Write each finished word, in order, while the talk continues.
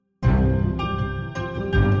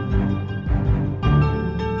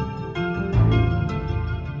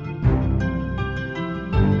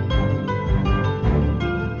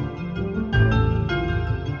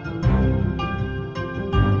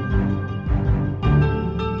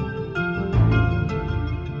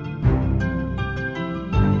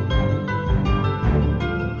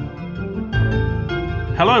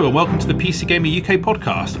Hello and welcome to the PC Gamer UK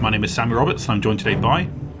podcast. My name is Sammy Roberts and I'm joined today by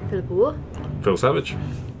Philip War. Phil Savage.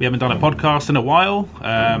 We haven't done a podcast in a while.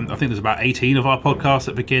 I think there's about 18 of our podcasts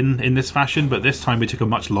that begin in this fashion, but this time we took a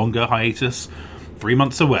much longer hiatus, 3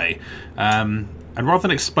 months away. And rather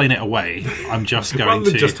than explain it away, I'm just going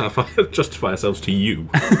to... justify ourselves to you.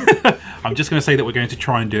 I'm just going to say that we're going to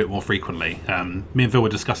try and do it more frequently. Me and Phil were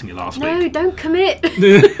discussing it last week. No, don't commit.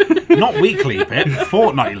 Not weekly, Pip.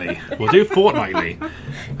 Fortnightly. We'll do fortnightly.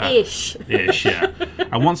 Ish, yeah.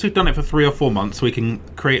 And once we've done it for 3 or 4 months, we can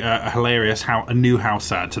create a hilarious a new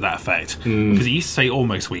house ad to that effect. Because it used to say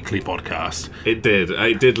almost weekly podcast. It did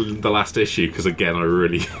the last issue, because again, I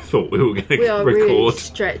really thought we were going to record. We are really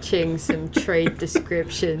stretching some trade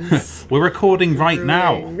descriptions. We're recording right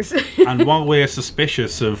now. And while we're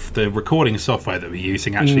suspicious of the recording software that we're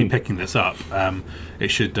using actually picking this up, it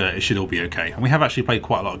should all be okay. And we have actually played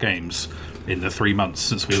quite a lot of games in the 3 months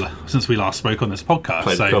since we last spoke on this podcast.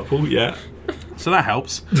 Played a couple, yeah. So that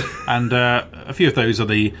helps. And a few of those are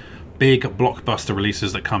the big blockbuster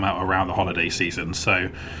releases that come out around the holiday season. So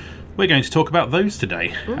we're going to talk about those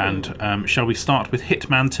today. And shall we start with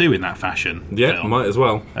Hitman 2 in that fashion? Yeah, Phil? might as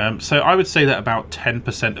well. So I would say that about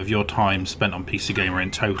 10% of your time spent on PC Gamer in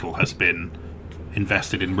total has been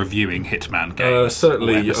invested in reviewing Hitman games.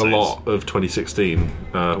 Certainly a lot of 2016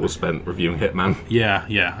 was spent reviewing Hitman. Yeah.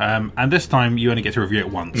 And this time you only get to review it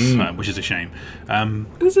once, which is a shame.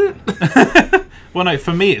 Is it? Well, no,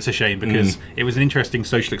 for me it's a shame because it was an interesting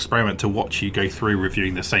social experiment to watch you go through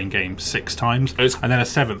reviewing the same game 6 times, and then a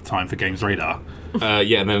 7th time for Games Radar.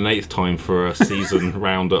 Yeah, and then an 8th time for a season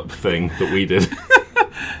roundup thing that we did.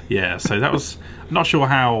 Yeah, so that was... I'm not sure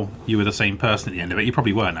how you were the same person at the end of it. You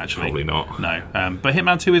probably weren't, actually. Probably not. No. But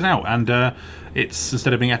Hitman 2 is out, and it's,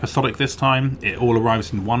 instead of being episodic this time, it all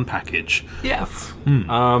arrives in one package. Yes.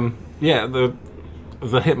 Yeah, the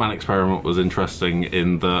Hitman experiment was interesting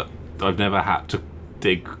in that I've never had to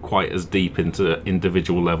dig quite as deep into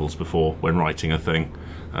individual levels before when writing a thing.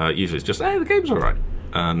 Usually it's just, hey, the game's alright.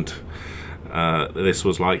 And this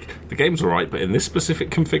was like, the game's alright, but in this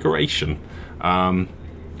specific configuration.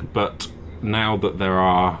 But now that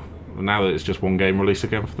it's just one game release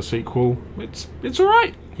again for the sequel, it's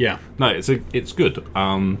alright. Yeah. No, it's good.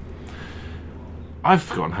 I've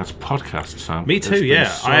forgotten how to podcast, Sam. Me too, it's been yeah.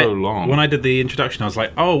 so long. When I did the introduction, I was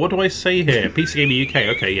like, oh, what do I say here? PC Gamer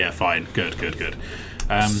UK. Okay, yeah, fine. Good.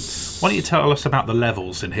 Why don't you tell us about the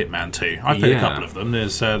levels in Hitman 2? I've played a couple of them.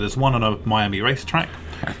 There's one on a Miami racetrack.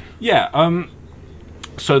 Yeah,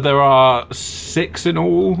 so there are 6 in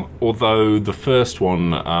all, although the first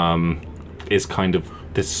one is kind of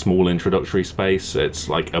this small introductory space. It's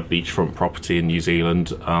like a beachfront property in New Zealand.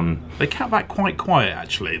 They kept that quite quiet,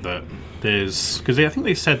 actually, that there's... Because I think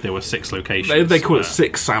they said there were 6 locations. They call it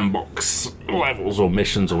 6 sandbox levels or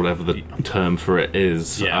missions or whatever the term for it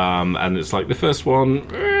is. Yeah. And it's like the first one,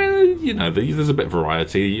 there's a bit of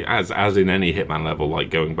variety, as in any Hitman level, like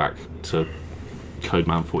going back to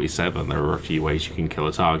Codeman 47, there are a few ways you can kill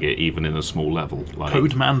a target, even in a small level. Like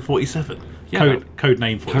Codeman 47? Yeah, Code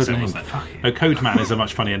name 47, wasn't it? No, Codeman is a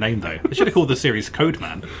much funnier name, though. They should have called the series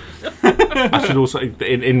Codeman. I should also,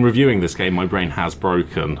 in reviewing this game, my brain has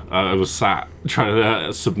broken. I was sat trying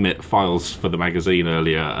to submit files for the magazine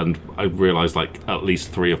earlier, and I realised like at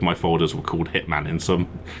least 3 of my folders were called Hitman in some.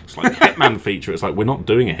 It's like Hitman feature. It's like, we're not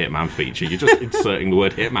doing a Hitman feature. You're just inserting the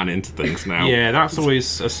word Hitman into things now. Yeah, that's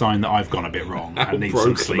always a sign that I've gone a bit wrong. I need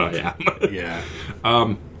some sleep. I am. Yeah.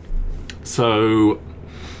 So,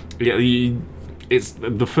 yeah, it's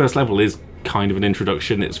the first level is kind of an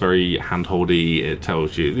introduction. It's very handholdy. It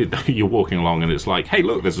tells you you're walking along, and it's like, hey,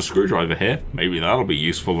 look, there's a screwdriver here. Maybe that'll be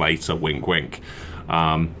useful later. Wink, wink.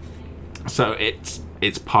 So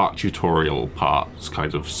it's part tutorial, parts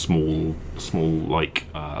kind of small like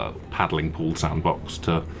paddling pool sandbox.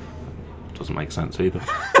 Doesn't make sense either.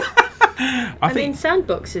 I mean,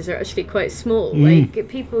 sandboxes are actually quite small. Like,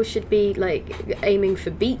 people should be like aiming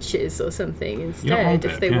for beaches or something instead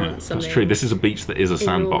if they want something. That's true. This is a beach that is a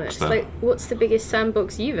sandbox. Though. Like, what's the biggest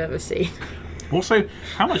sandbox you've ever seen? Also,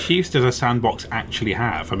 how much use does a sandbox actually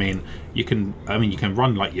have? I mean, you can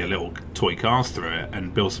run like your little toy cars through it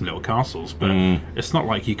and build some little castles, but it's not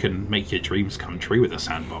like you can make your dreams come true with a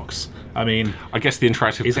sandbox. I mean, I guess the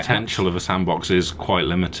interactive potential of a sandbox is quite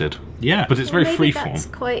limited. Yeah, but it's very freeform. That's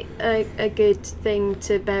quite a good thing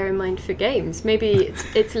to bear in mind for games. Maybe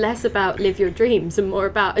it's less about live your dreams and more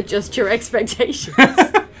about adjust your expectations.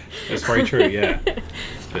 That's very true. Yeah.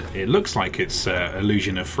 But it looks like it's an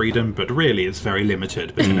illusion of freedom, but really it's very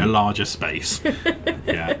limited, but in a larger space.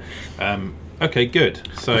 Yeah. Okay, good.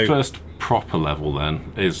 So the first proper level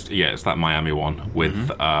then is it's that Miami one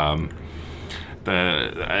with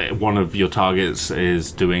one of your targets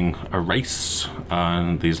is doing a race,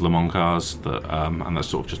 and these Le Mans cars, and that's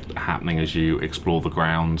sort of just happening as you explore the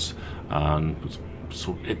grounds, and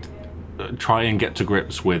try and get to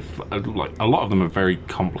grips with like a lot of them are very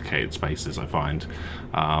complicated spaces. I find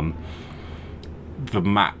the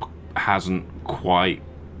map hasn't quite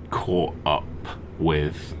caught up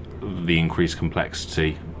with the increased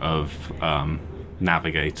complexity of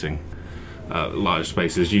navigating large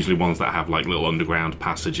spaces, usually ones that have like little underground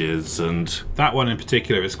passages, and that one in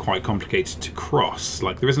particular is quite complicated to cross.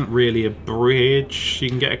 Like there isn't really a bridge you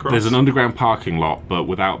can get across. There's an underground parking lot, but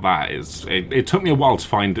without that, it took me a while to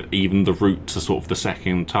find even the route to sort of the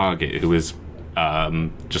second target, who is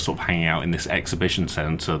just sort of hanging out in this exhibition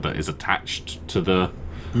centre that is attached to the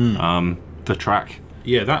track.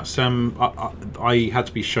 Yeah, that's I had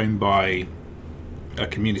to be shown by a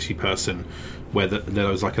community person where there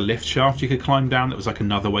was like a lift shaft you could climb down that was like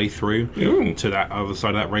another way through to that other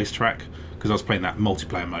side of that racetrack, because I was playing that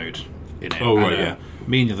multiplayer mode in it. Oh, right, yeah.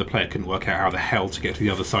 Me and the other player couldn't work out how the hell to get to the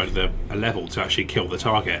other side of the level to actually kill the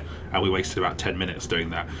target, and we wasted about 10 minutes doing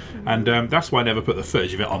that. And that's why I never put the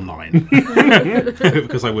footage of it online,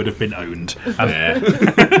 because I would have been owned.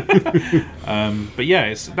 But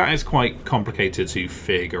yeah, that is quite complicated to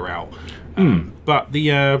figure out. But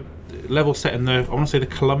the level set in I want to say the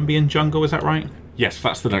Colombian jungle, is that right? Yes,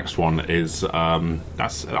 that's the next one. Is I'd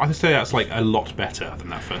say that's like a lot better than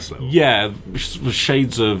that first level. Yeah,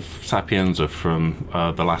 shades of Sapienza from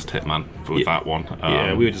the last Hitman with that one.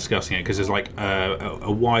 Yeah, we were discussing it because there's like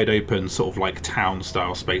a wide open sort of like town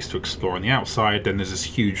style space to explore on the outside. Then there's this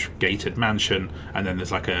huge gated mansion, and then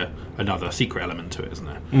there's like another secret element to it, isn't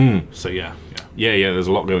there? So yeah. There's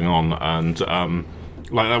a lot going on, and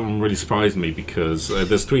like that one really surprised me because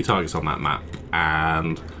there's 3 targets on that map,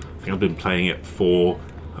 and I think I've been playing it for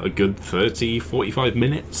a good 30-45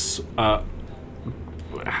 minutes,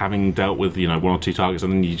 having dealt with 1 or 2 targets,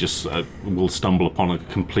 and then you just will stumble upon a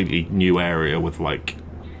completely new area with like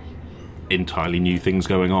entirely new things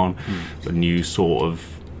going on, a new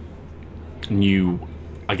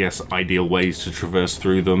I guess ideal ways to traverse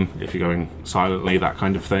through them if you're going silently, that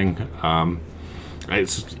kind of thing.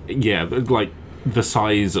 Like the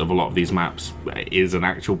size of a lot of these maps is an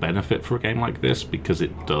actual benefit for a game like this, because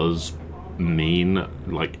it does mean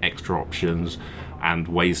like extra options and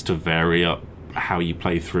ways to vary up how you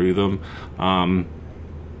play through them. I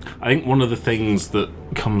think one of the things that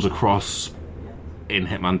comes across in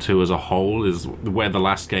Hitman 2 as a whole is where the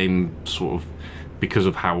last game sort of, because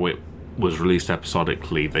of how it was released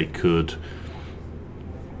episodically, they could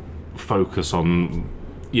focus on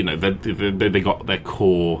they got their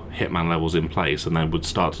core Hitman levels in place, and then would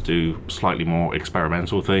start to do slightly more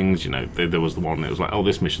experimental things. There was the one that was like, oh,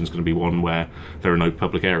 this mission's going to be one where there are no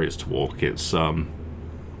public areas to walk. It's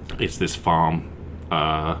this farm.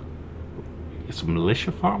 It's a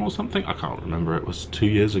militia farm or something. I can't remember. It was 2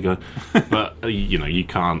 years ago. But you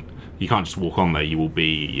can't just walk on there. You will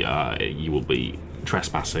be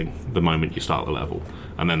trespassing the moment you start the level.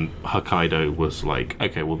 And then Hokkaido was like,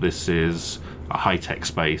 okay, well, this is a high-tech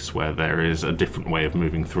space where there is a different way of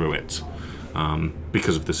moving through it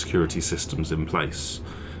because of the security systems in place.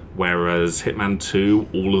 Whereas Hitman 2,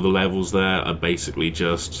 all of the levels there are basically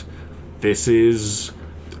just, this is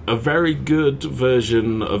a very good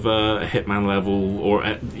version of a Hitman level, or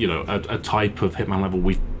a type of Hitman level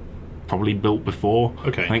we've probably built before.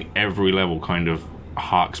 Okay. I think every level kind of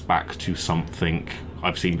harks back to something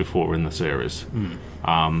I've seen before in the series.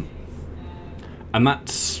 And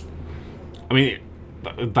that's,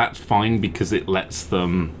 that's fine, because it lets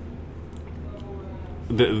them,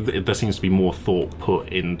 there seems to be more thought put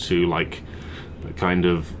into like the kind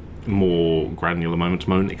of more granular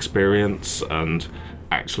moment-to-moment experience, and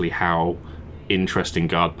actually how interesting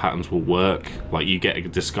guard patterns will work. Like, you get a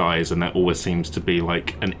disguise, and there always seems to be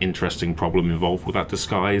like an interesting problem involved with that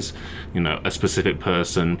disguise. A specific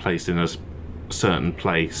person placed in a certain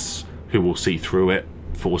place who will see through it,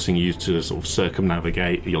 forcing you to sort of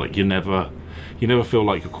circumnavigate. You never feel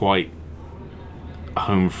like you're quite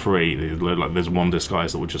home free. Like, there's one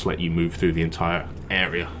disguise that will just let you move through the entire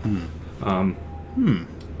area.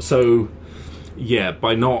 So yeah,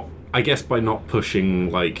 by not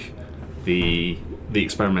pushing like the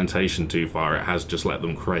experimentation too far, it has just let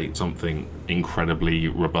them create something incredibly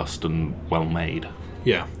robust and well made.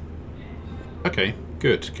 Yeah. Okay,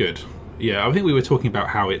 good. Yeah, I think we were talking about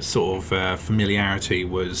how its sort of familiarity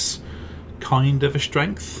was kind of a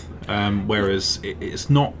strength, whereas it's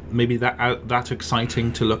not maybe that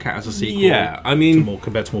exciting to look at as a sequel. Yeah, I mean,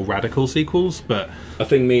 compared to more radical sequels. But a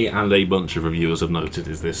thing me and a bunch of reviewers have noted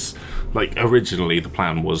is this: like, originally the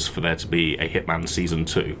plan was for there to be a Hitman Season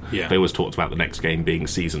 2. Yeah. They always talked about the next game being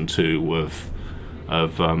Season 2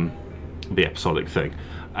 of the episodic thing.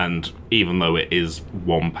 And even though it is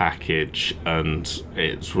one package and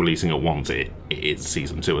it's releasing at once, it is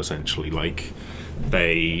Season 2 essentially. Like,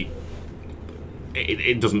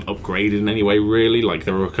 it doesn't upgrade in any way really. Like,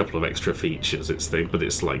 there are a couple of extra features, but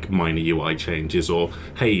it's like minor UI changes, or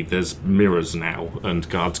hey, there's mirrors now and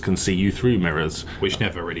guards can see you through mirrors, which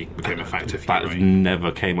never really became a factor for that you, right?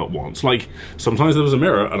 Never came at once. Like, sometimes there was a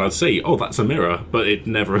mirror and I'd see, oh, that's a mirror, but it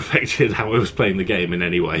never affected how I was playing the game in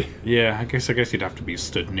any way. Yeah, I guess you'd have to be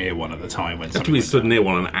stood near one at the time when you have to be stood near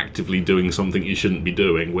one and actively doing something you shouldn't be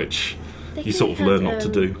doing, which you sort of learn not to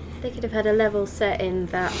do. They could have had a level set in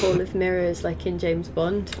that Hall of Mirrors, like in James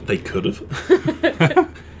Bond. They could have.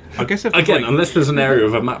 I guess unless there's an area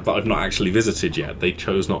of a map that I've not actually visited yet, they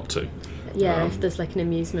chose not to. Yeah, if there's like an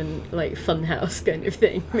amusement, like funhouse kind of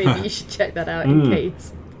thing, maybe you should check that out in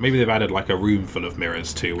case. Maybe they've added like a room full of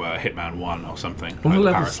mirrors to Hitman 1 or something. Well,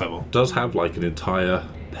 like the Paris level does have like an entire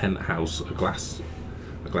penthouse, a glass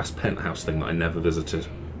penthouse thing that I never visited.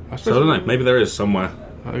 So I don't know. Maybe there is somewhere.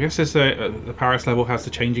 I guess there's the Paris level has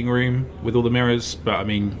the changing room with all the mirrors, but I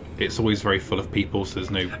mean, it's always very full of people, so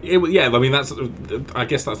there's no... Yeah, I mean, I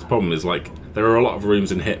guess that's the problem, is like, there are a lot of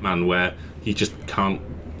rooms in Hitman where you just can't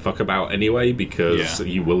fuck about anyway, because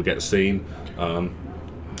you will get seen.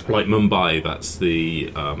 Like Mumbai, that's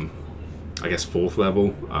the... I guess 4th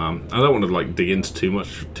level. I don't want to like dig into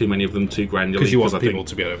too many of them too granularly, because you want people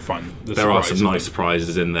to be able to find there are some nice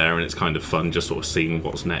surprises in there, and it's kind of fun just sort of seeing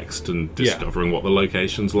what's next and discovering what the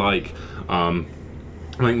location's like. I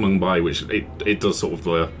think Mumbai, which it does sort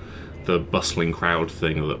of the bustling crowd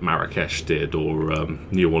thing that Marrakesh did, or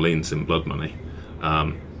New Orleans in Blood Money.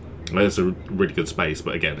 It's a really good space,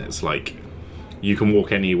 but again, it's like you can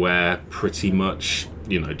walk anywhere pretty much,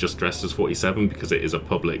 just dressed as 47 because it is a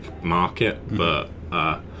public market. But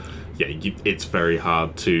it's very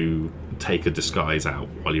hard to take a disguise out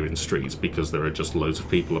while you're in streets, because there are just loads of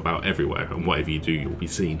people about everywhere, and whatever you do, you'll be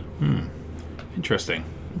seen. Interesting.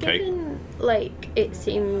 Okay. Given, like, it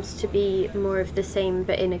seems to be more of the same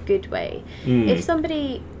but in a good way. If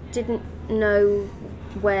somebody didn't know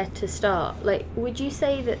where to start, like, would you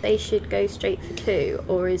say that they should go straight for 2,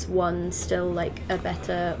 or is 1 still like a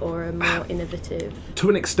better or a more innovative? To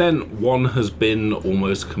an extent, 1 has been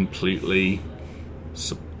almost completely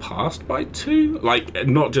surpassed by 2, like,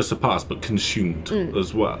 not just surpassed but consumed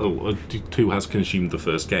as well. 2 has consumed the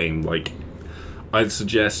first game. Like, I'd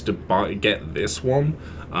suggest to get this one,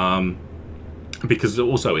 because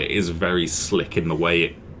also it is very slick in the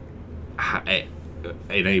way it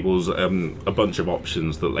enables a bunch of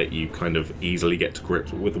options that let you kind of easily get to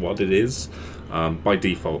grips with what it is. By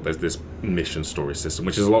default, there's this mission story system,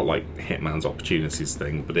 which is a lot like Hitman's Opportunities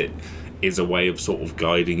thing, but it is a way of sort of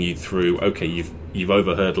guiding you through, okay, you've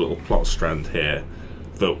overheard a little plot strand here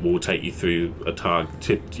that will take you through a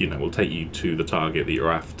target, will take you to the target that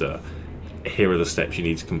you're after. Here are the steps you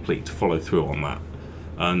need to complete to follow through on that.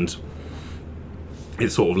 And it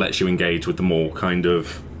sort of lets you engage with the more kind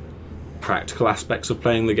of practical aspects of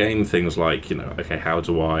playing the game, things like, okay, how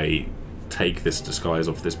do I take this disguise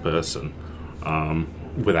off this person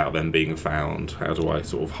without them being found? How do I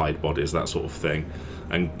sort of hide bodies, that sort of thing,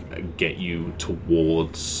 and get you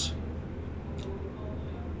towards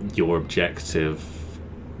your objective,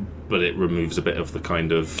 but it removes a bit of the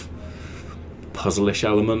kind of puzzle-ish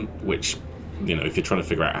element, which, if you're trying to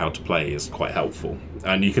figure out how to play, is quite helpful.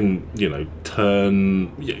 And you can, you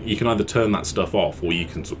can either turn that stuff off, or you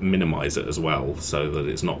can sort of minimize it as well, so that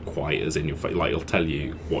it's not quite as in your face. Like, it'll tell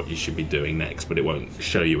you what you should be doing next, but it won't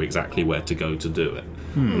show you exactly where to go to do it,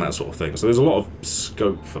 and that sort of thing. So there's a lot of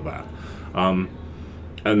scope for that.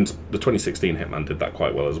 And the 2016 Hitman did that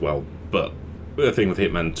quite well as well. But the thing with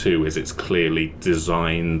Hitman 2 is it's clearly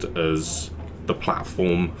designed as the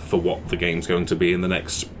platform for what the game's going to be in the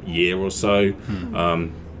next year or so.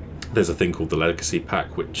 There's a thing called the Legacy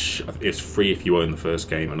Pack, which is free if you own the first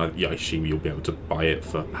game, and I assume you'll be able to buy it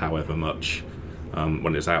for however much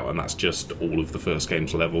when it's out, and that's just all of the first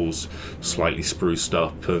game's levels slightly spruced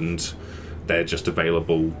up, and they're just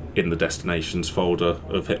available in the Destinations folder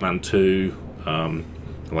of Hitman 2.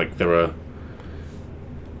 Like, there are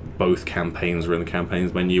both campaigns are in the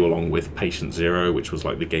campaigns menu, along with Patient Zero, which was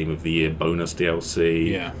like the Game of the Year bonus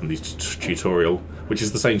DLC, and the tutorial, which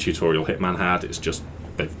is the same tutorial Hitman had. It's just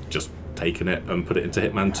they've just taken it and put it into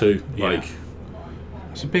Hitman 2. Like,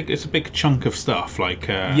 it's a big chunk of stuff. Like,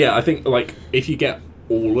 I think, like, if you get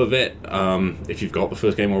all of it. If you've got the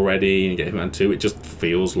first game already and you get Hitman 2, it just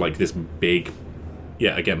feels like this big,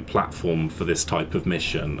 again, platform for this type of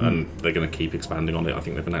mission, and they're going to keep expanding on it. I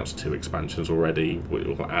think they've announced 2 expansions already.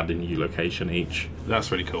 We'll add a new location each.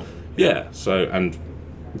 That's really cool. Yeah, so, and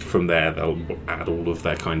from there they'll add all of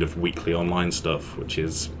their kind of weekly online stuff, which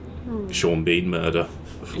is Sean Bean murder,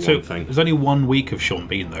 for So one thing. there's only 1 week of Sean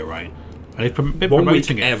Bean, though, right? And they've been 1 week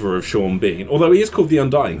promoting it. ever of Sean Bean, although he is called the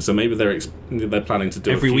Undying, so maybe they're planning to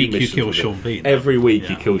do Every a few week you missions kill with it. Sean Bean. Every week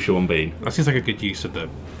you Yeah. kill Sean Bean. That seems like a good use of the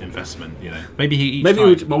investment, you know. Maybe Maybe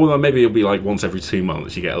it'll be like once every 2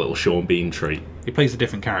 months you get a little Sean Bean treat. he plays a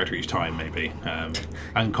different character each time, maybe,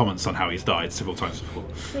 and comments on how he's died several times before.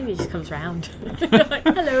 Maybe he just comes round. Like,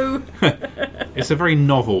 hello. It's a very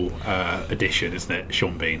novel addition, isn't it,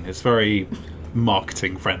 Sean Bean? It's very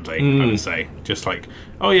marketing friendly, I would say. Just like,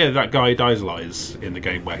 oh yeah, that guy dies lies in the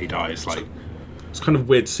game where he dies. Like, It's kind of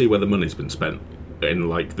weird to see where the money's been spent in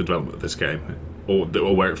like the development of this game, or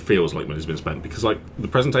where it feels like money's been spent, because like the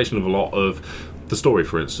presentation of a lot of the story,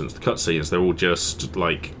 for instance, the cutscenes, they're all just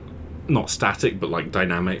like not static but like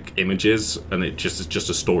dynamic images, and it's just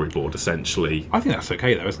a storyboard essentially. I think that's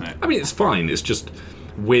okay though, isn't it? I mean, it's fine. It's just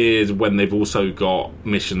weird when they've also got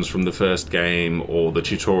missions from the first game or the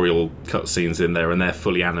tutorial cutscenes in there, and they're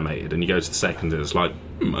fully animated, and you go to the second and it's like,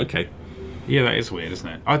 okay. Yeah, that is weird, isn't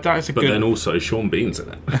it? That is a But good. then also Sean Bean's in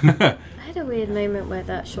it. I had a weird moment where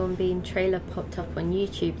that Sean Bean trailer popped up on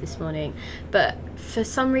YouTube this morning, but for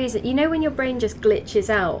some reason, you know when your brain just glitches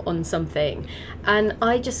out on something, and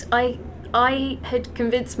I had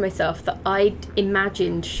convinced myself that I'd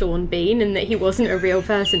imagined Sean Bean and that he wasn't a real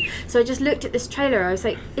person. So I just looked at this trailer. I was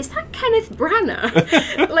like, "Is that Kenneth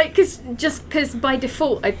Branagh?" Like, because by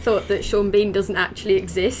default I thought that Sean Bean doesn't actually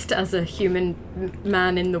exist as a human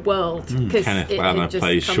man in the world, because Kenneth it Branagh had just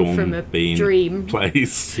plays come Sean from a Bean dream.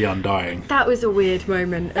 plays The Undying. That was a weird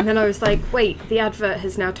moment, and then I was like, wait, the advert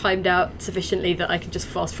has now timed out sufficiently that I can just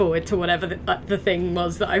fast forward to whatever the thing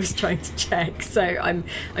was that I was trying to check. So I'm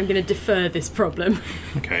going to defer this problem.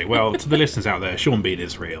 Okay, well, to the listeners out there, Sean Bean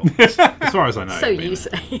is real, as far as I know. So I mean, you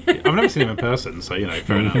say. I've never seen him in person, so, you know,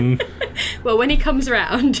 fair enough. Well, when he comes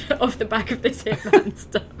round off the back of this Hitman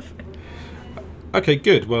stuff. Okay,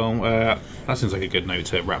 good. Well, that seems like a good note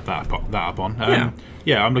to wrap that up on.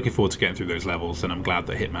 Yeah, I'm looking forward to getting through those levels, and I'm glad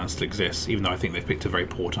that Hitman still exists, even though I think they've picked a very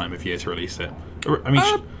poor time of year to release it. I mean,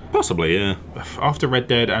 possibly, yeah. after Red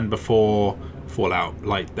Dead and before Fallout,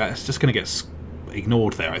 like, that's just going to get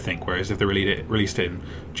ignored there, I think, whereas if they released it in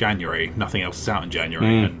January, nothing else is out in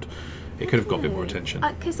January, and it could have got a bit more attention.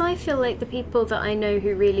 Because I feel like the people that I know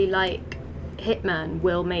who really like Hitman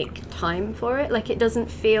will make time for it. Like, it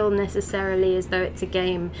doesn't feel necessarily as though it's a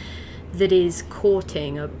game that is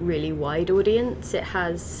courting a really wide audience. It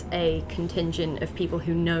has a contingent of people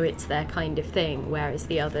who know it's their kind of thing, whereas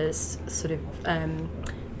the others sort of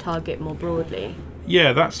target more broadly.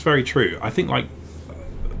 Yeah, that's very true. I think, like,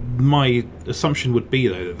 my assumption would be,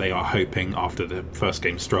 though, that they are hoping after the first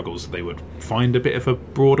game struggles they would find a bit of a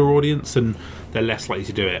broader audience, and they're less likely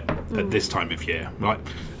to do it at this time of year. Like,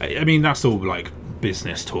 I mean, that's all like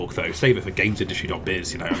business talk, though. Save it for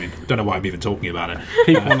gamesindustry.biz, you know. I mean, don't know why I'm even talking about it.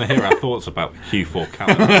 People want to hear our thoughts about the Q4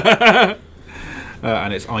 calendar.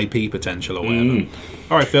 And its IP potential or whatever.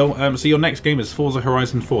 All right, Phil. So your next game is Forza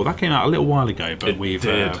Horizon 4. That came out a little while ago, but we've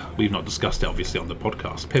not discussed it obviously on the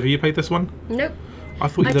podcast. Piv, have you played this one? Nope. I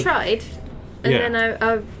tried, and then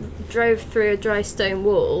I drove through a dry stone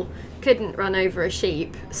wall, couldn't run over a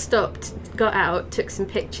sheep, stopped, got out, took some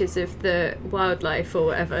pictures of the wildlife or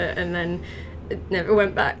whatever, and then never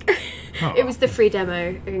went back. Oh. It was the free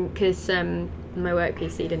demo, because my work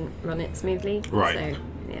PC didn't run it smoothly. Right. So,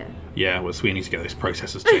 yeah. Yeah, well, so we need to get those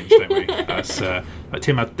processes changed, don't we?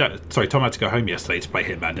 Tom had to go home yesterday to play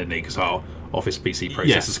Hitman, didn't he? Because our Office PC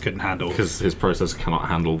processors couldn't handle. Because his processor cannot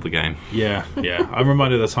handle the game. Yeah. I'm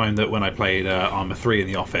reminded of the time that when I played Arma 3 in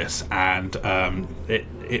the office, and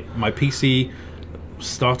my PC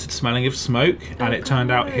started smelling of smoke, and it turned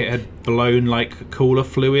out it had blown like cooler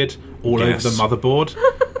fluid all over the motherboard.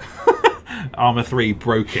 Arma 3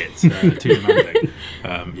 broke it too demanding.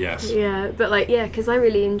 Yes. Yeah, but because I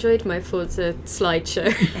really enjoyed my Forza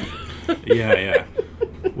slideshow. Yeah.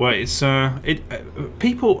 Well, it's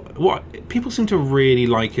people seem to really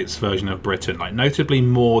like its version of Britain, like notably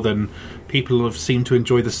more than people have seemed to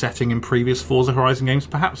enjoy the setting in previous Forza Horizon games,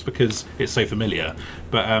 perhaps because it's so familiar.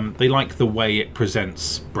 But they like the way it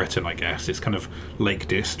presents Britain, I guess. It's kind of Lake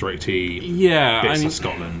District-y, bits of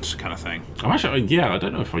Scotland kind of thing. I'm actually, I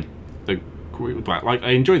don't know if I agree with that. Like,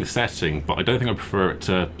 I enjoy the setting, but I don't think I prefer it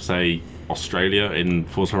to, say, Australia in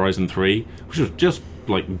Forza Horizon 3, which was just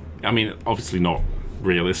like, I mean, obviously not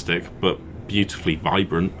realistic, but beautifully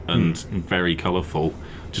vibrant and very colourful,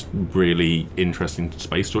 just really interesting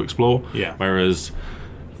space to explore. Yeah. Whereas,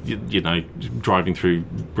 you know, driving through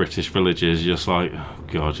British villages, you're just like, oh,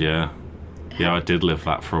 God, yeah, I did live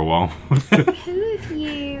that for a while. Who have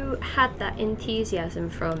you had that enthusiasm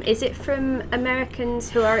from? Is it from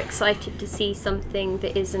Americans who are excited to see something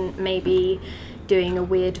that isn't maybe doing a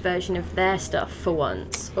weird version of their stuff for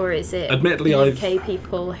once, or is it Admittedly, UK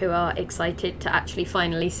people who are excited to actually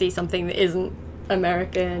finally see something that isn't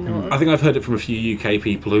American? Or... I think I've heard it from a few UK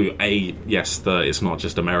people who, it's not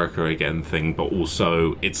just America again thing, but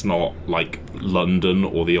also it's not like London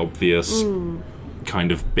or the obvious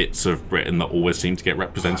kind of bits of Britain that always seem to get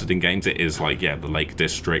represented in games. It is like, the Lake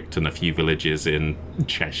District and a few villages in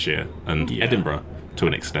Cheshire and Edinburgh to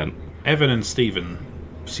an extent. Evan and Stephen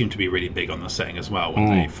seem to be really big on the setting as well when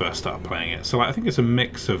they first started playing it. So I think it's a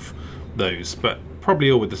mix of those, but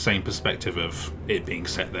probably all with the same perspective of it being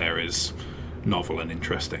set there is novel and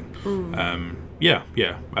interesting.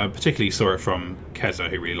 Particularly saw it from Keza,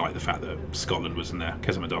 who really liked the fact that Scotland was in there.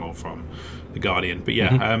 Keza MacDonald from The Guardian. But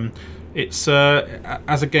it's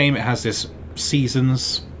as a game, it has this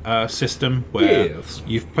seasons system where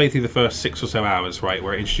you've played through the first 6 or so hours, right,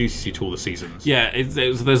 where it introduces you to all the seasons.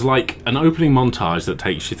 There's like an opening montage that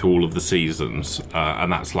takes you through all of the seasons,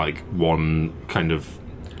 and that's like one kind of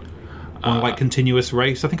like continuous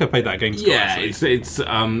race. I think I played that game.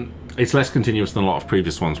 It's less continuous than a lot of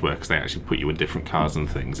previous ones were, because they actually put you in different cars and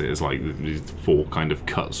things. It is like these 4 kind of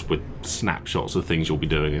cuts with snapshots of things you'll be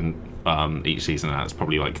doing in each season, and that's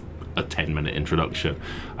probably like a 10-minute introduction,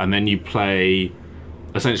 and then you play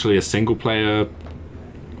essentially a single player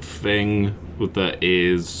thing that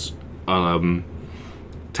is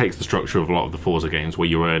takes the structure of a lot of the Forza games, where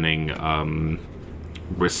you're earning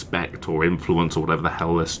respect or influence or whatever the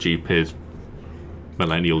hell this stupid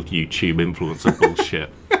millennial YouTube influencer bullshit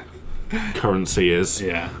currency is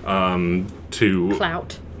to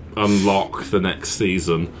clout unlock the next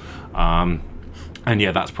season, and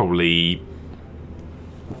that's probably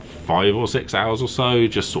 5 or 6 hours or so,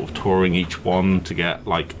 just sort of touring each one to get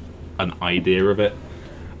like an idea of it,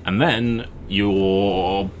 and then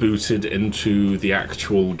you're booted into the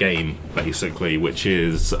actual game basically, which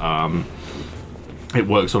is it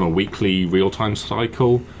works on a weekly real-time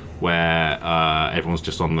cycle where everyone's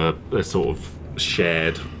just on the sort of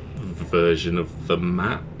shared version of the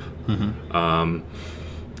map.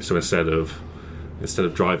 So instead of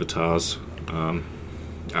drivatars,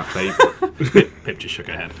 our favourite. Pip just shook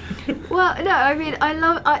her head. Well, no, I mean,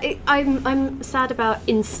 I'm sad about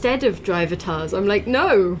instead of drivatars. I'm like,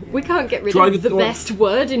 no, we can't get rid of the best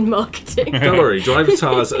word in marketing. Don't worry,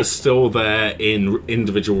 drivatars are still there in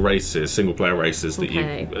individual races, single player races that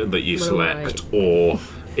you select, or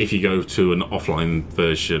if you go to an offline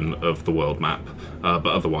version of the world map. But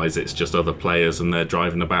otherwise it's just other players and they're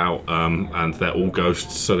driving about, and they're all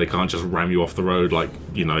ghosts, so they can't just ram you off the road like,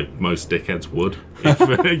 most dickheads would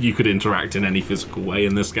if you could interact in any physical way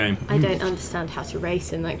in this game. I don't understand how to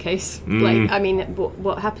race in that case. Like, I mean,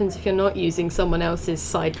 what happens if you're not using someone else's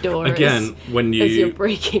side door again when as your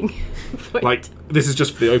braking point? Like, this is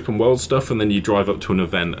just for the open world stuff, and then you drive up to an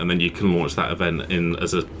event, and then you can launch that event in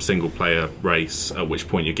as a single player race, at which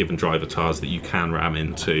point you're given drivatars that you can ram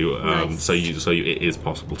into. Nice. So it is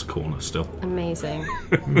possible to corner still. Amazing.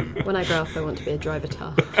 When I grow up, I want to be a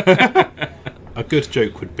drivatar. A good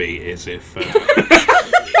joke would be if Okay.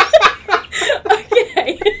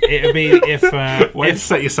 it would be if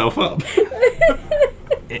set yourself up.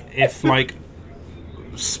 If like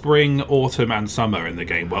spring, autumn and summer in the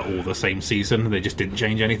game were all the same season, they just didn't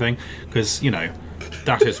change anything, because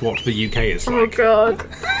that is what the UK is like. Oh god.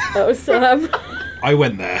 Oh Sam. I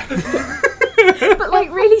went there. But like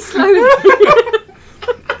really slowly.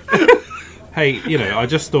 Hey, I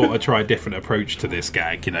just thought I'd try a different approach to this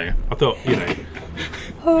gag, I thought,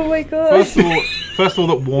 Oh my god. First of all,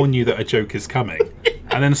 that warn you that a joke is coming,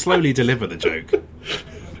 and then slowly deliver the joke.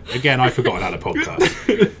 Again, I forgot I had a podcast.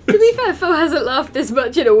 To be fair, Phil hasn't laughed this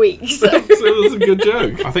much in a week, so So it was a good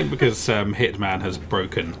joke. I think because Hitman has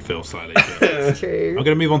broken Phil slightly. that's true. I'm going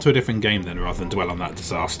to move on to a different game then, rather than dwell on that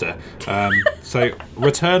disaster. So,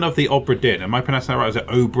 Return of the Obra Dinn. Am I pronouncing that right? Is it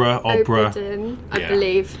Obra? Obra Dinn, I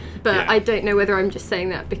believe. But Yeah. I don't know whether I'm just saying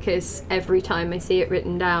that because every time I see it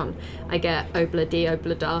written down, I get Obla D,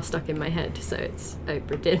 Obla Da stuck in my head. So it's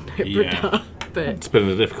Obra Dinn, Obra Da. But It's been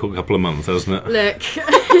a difficult couple of months, hasn't it? look,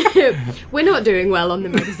 we're not doing well on the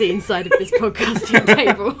magazine side of this podcasting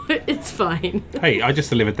table. It's fine. Hey, I just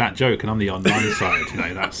delivered that joke and I'm the online side.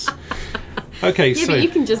 That's Okay, Yeah, so but you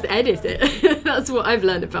can just edit it. That's what I've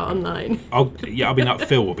learned about online.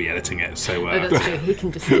 Phil will be editing it, so Oh, that's true. He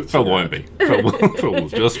can just stitch Phil it up. won't be. Phil will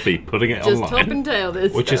just be putting it Just online. top and tail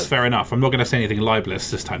this which stuff. is fair enough. I'm not going to say anything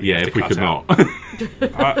libelous this time. Yeah, if we could not.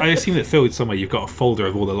 I assume that Phil, somewhere you've got a folder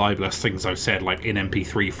of all the libelous things I've said, like in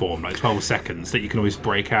MP3 form, like 12 seconds, that you can always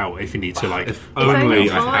break out if you need to, like. If only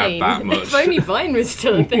I Vine. had that much. If only Vine was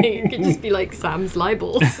still a thing, it could just be like Sam's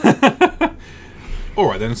libels. All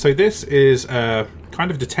right then. So this is a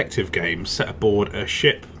kind of detective game set aboard a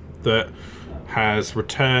ship that has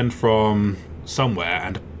returned from somewhere,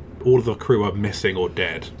 and all of the crew are missing or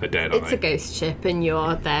dead. They're dead, aren't It's they? a ghost ship, and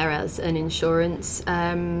you're there as an insurance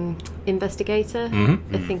investigator,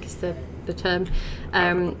 Mm-hmm. I think is the term,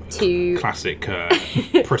 to... Classic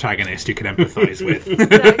protagonist you can empathise with.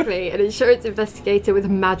 Exactly, an insurance investigator with a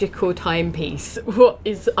magical timepiece. What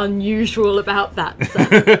is unusual about that,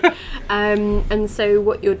 sir? And so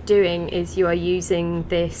what you're doing is you are using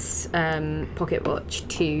this pocket watch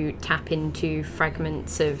to tap into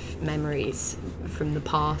fragments of memories from the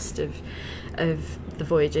past of the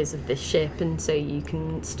voyages of this ship, and so you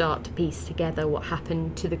can start to piece together what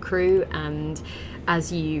happened to the crew. And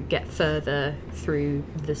as you get further through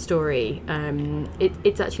the story,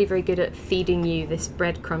 it's actually very good at feeding you this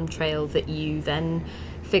breadcrumb trail that you then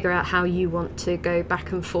figure out how you want to go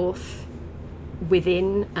back and forth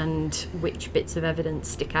within, and which bits of evidence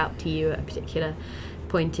stick out to you at a particular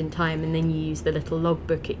point in time, and then you use the little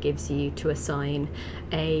logbook it gives you to assign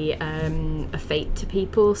a fate to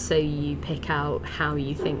people. So you pick out how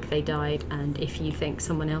you think they died, and if you think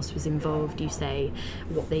someone else was involved, you say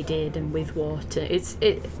what they did and with what. It's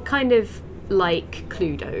kind of like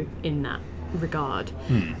Cluedo in that regard.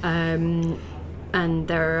 And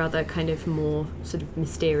there are other kind of more sort of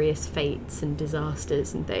mysterious fates and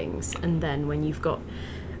disasters and things, and then when you've got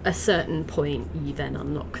a certain point, you then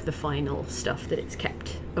unlock the final stuff that it's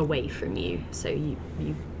kept away from you, so you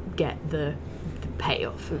get the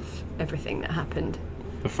payoff of everything that happened.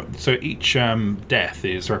 So each death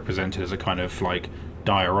is represented as a kind of like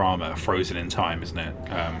diorama frozen in time, isn't it?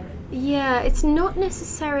 Yeah, it's not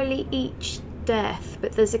necessarily each death,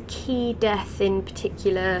 but there's a key death in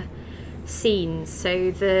particular scenes. So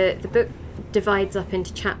the book divides up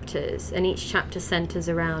into chapters, and each chapter centres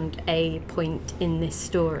around a point in this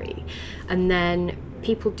story, and then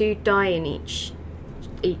people do die in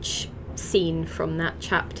each scene from that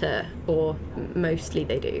chapter, or mostly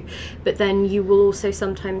they do. But then you will also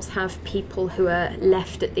sometimes have people who are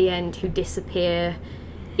left at the end who disappear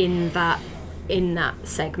in that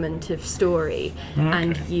segment of story. Okay.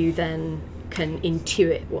 And you then can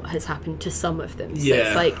intuit what has happened to some of them. So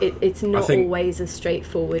it's like it's not always as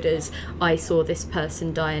straightforward as I saw this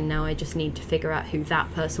person die and now I just need to figure out who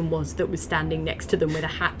that person was that was standing next to them with a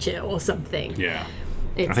hatchet or something. Yeah.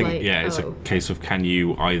 It's it's a case of, can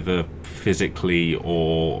you either physically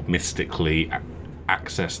or mystically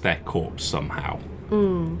access their corpse somehow?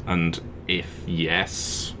 And if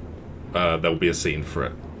yes, there'll be a scene for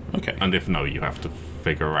it. Okay. And if no, you have to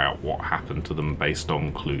figure out what happened to them based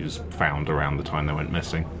on clues found around the time they went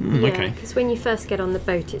missing. Okay. Because when you first get on the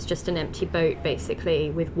boat, it's just an empty boat basically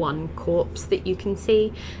with one corpse that you can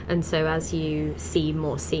see, and so as you see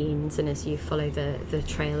more scenes and as you follow the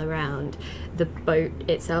trail around, the boat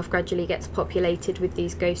itself gradually gets populated with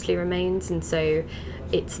these ghostly remains, and so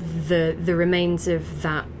it's the remains of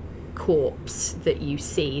that corpse that you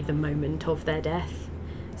see the moment of their death.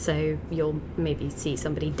 So you'll maybe see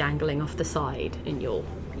somebody dangling off the side and you'll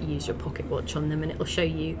use your pocket watch on them and it'll show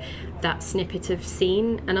you that snippet of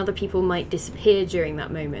scene, and other people might disappear during that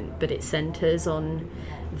moment, but it centres on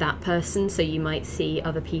that person. So you might see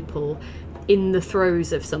other people in the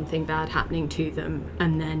throes of something bad happening to them,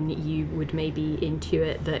 and then you would maybe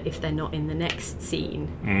intuit that if they're not in the next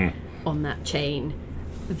scene on that chain,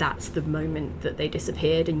 that's the moment that they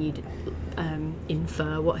disappeared, and you'd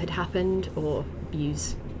infer what had happened or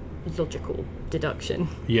use logical deduction.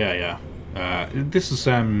 This is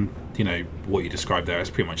what you described there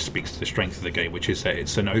pretty much speaks to the strength of the game, which is that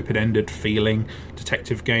it's an open-ended feeling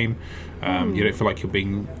detective game. You don't feel like you're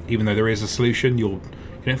being, even though there is a solution, you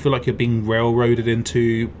don't feel like you're being railroaded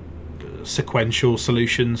into sequential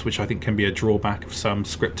solutions, which I think can be a drawback of some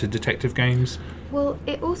scripted detective games. Well,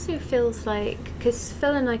 it also feels like, because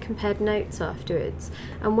Phil and I compared notes afterwards,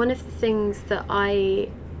 and one of the things that I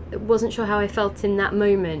wasn't sure how I felt in that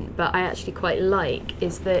moment, but I actually quite like,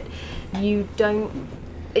 is that you don't...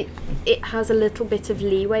 It has a little bit of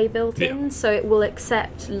leeway built in, so it will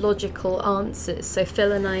accept logical answers. So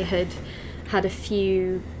Phil and I had a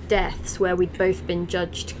few deaths where we'd both been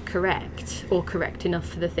judged correct, or correct enough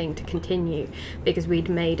for the thing to continue, because we'd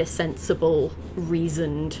made a sensible,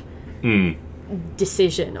 reasoned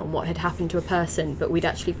decision on what had happened to a person, but we'd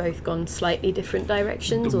actually both gone slightly different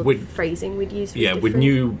directions, or the phrasing we'd used was different. We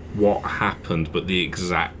knew what happened, but the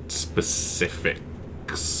exact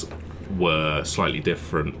specifics were slightly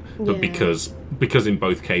different. But because in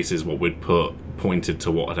both cases what we'd put pointed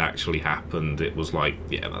to what had actually happened, it was like,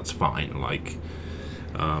 yeah, that's fine. Like,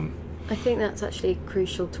 I think that's actually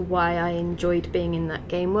crucial to why I enjoyed being in that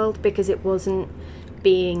game world, because it wasn't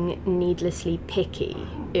being needlessly picky.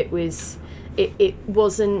 It was, it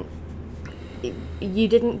wasn't, you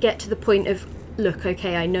didn't get to the point of, look,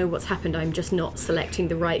 okay, I know what's happened, I'm just not selecting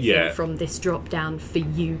the right thing from this drop down for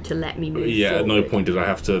you to let me move forward. At no point did I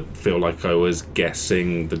have to feel like I was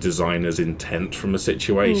guessing the designer's intent from a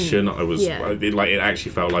situation. I was it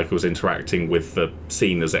actually felt like I was interacting with the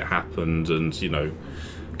scene as it happened, and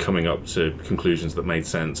coming up to conclusions that made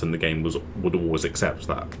sense, and the game would always accept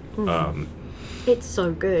that. It's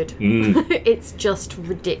so good. It's just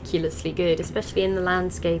ridiculously good, especially in the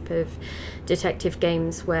landscape of detective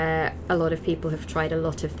games where a lot of people have tried a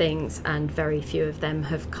lot of things and very few of them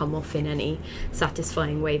have come off in any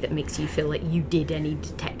satisfying way that makes you feel like you did any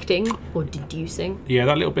detecting or deducing. Yeah,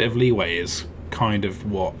 that little bit of leeway is kind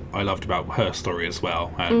of what I loved about her story as well,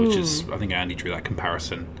 which is, I think Andy drew that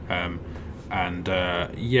comparison.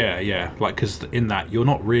 Because in that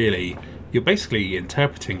you're basically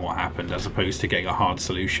interpreting what happened as opposed to getting a hard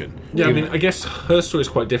solution. Yeah, I mean, I guess her story is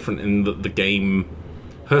quite different in that the game,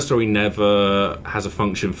 her story never has a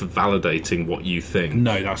function for validating what you think.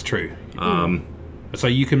 No, that's true. So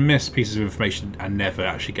you can miss pieces of information and never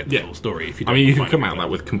actually get the full story. If you don't you can come out of that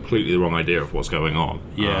with completely the wrong idea of what's going on.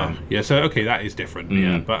 So, okay, that is different.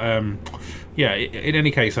 Yeah, but, in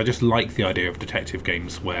any case, I just like the idea of detective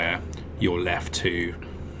games where you're left to...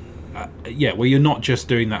 where you're not just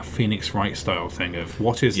doing that Phoenix Wright style thing of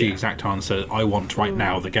what is the exact answer I want right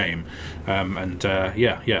now, the game.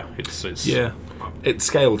 It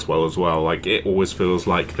scales well as well. Like, it always feels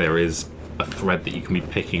like there is a thread that you can be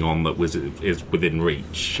picking on that is within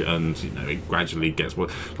reach, and it gradually gets more.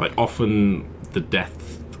 Like, often the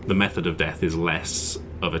method of death is less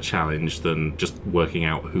of a challenge than just working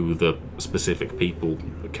out who the specific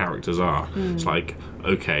characters are. It's like,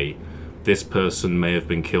 okay, this person may have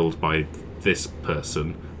been killed by this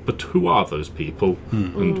person, but who are those people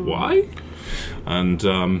and why? And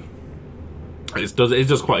it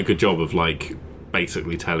does quite a good job of like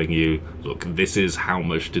basically telling you, look, this is how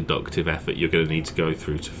much deductive effort you're going to need to go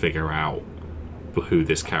through to figure out who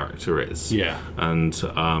this character is. Yeah, and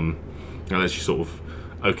unless you sort of,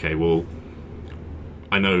 okay, well,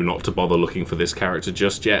 I know not to bother looking for this character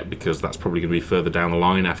just yet because that's probably going to be further down the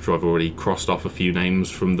line after I've already crossed off a few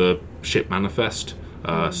names from the ship manifest.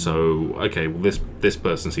 So, okay, well, this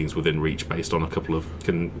person seems within reach based on a couple of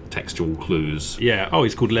contextual clues. Yeah,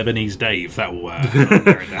 he's called Lebanese Dave. That will...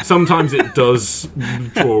 Sometimes it does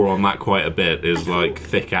draw on that quite a bit, is like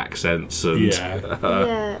thick accents and...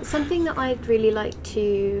 something that I'd really like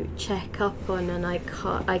to check up on, and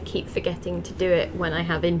I keep forgetting to do it when I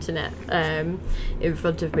have internet in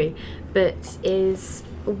front of me, but is...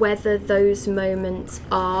 whether those moments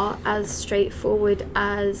are as straightforward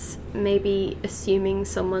as maybe assuming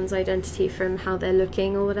someone's identity from how they're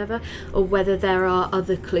looking or whatever, or whether there are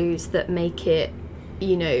other clues that make it,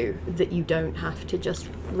 that you don't have to just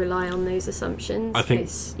rely on those assumptions. I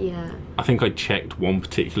think I checked one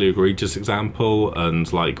particularly egregious example,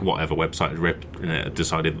 and like whatever website had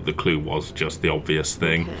decided that the clue was just the obvious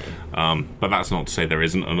thing. Okay. But that's not to say there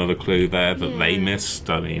isn't another clue there that they missed.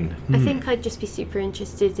 I mean, I think I'd just be super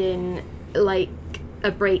interested in like a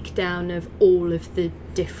breakdown of all of the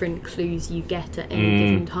different clues you get at any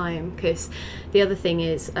given time, because the other thing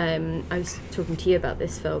is, I was talking to you about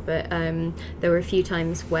this, Phil, but there were a few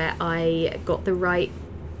times where I got the right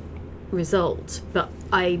result, but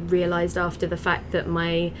I realised after the fact that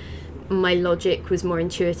my logic was more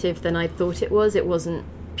intuitive than I thought it was. It wasn't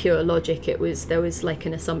pure logic, there was like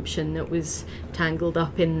an assumption that was tangled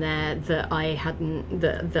up in there that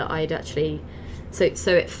I'd actually... So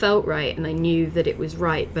it felt right, and I knew that it was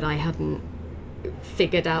right, but I hadn't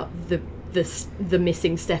figured out the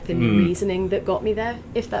missing step in the reasoning that got me there,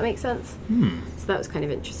 if that makes sense. So that was kind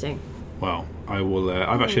of interesting. Well, I will.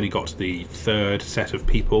 I've actually got to the third set of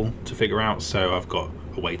people to figure out, so I've got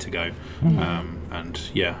a way to go. And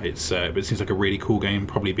it's but it seems like a really cool game.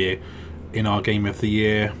 Probably be in our game of the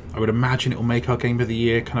year. I would imagine it will make our game of the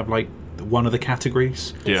year kind of like one of the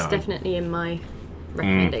categories. It's definitely in my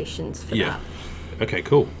recommendations for that. Okay,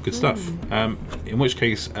 cool. Good stuff. In which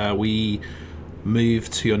case, we move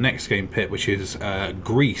to your next game, Pip, which is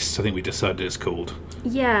Greece, I think we decided it's called.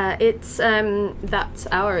 Yeah, it's that's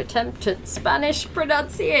our attempt at Spanish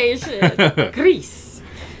pronunciation. Greece.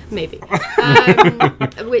 maybe.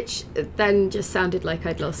 Which then just sounded like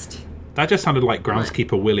I'd lost. That just sounded like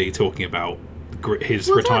groundskeeper Willie talking about his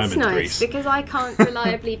retirement that's nice, Greece. because I can't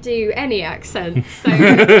reliably do any accent. So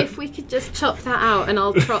if we could just chop that out, and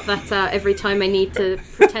I'll trot that out every time I need to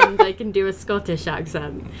pretend I can do a Scottish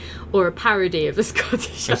accent or a parody of a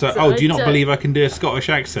Scottish accent. Oh, do you not believe I can do a Scottish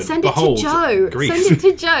accent? Send Behold, it to Joe. Greece. Send it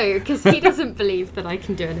to Joe, because he doesn't believe that I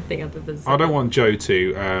can do anything other than. I don't want Joe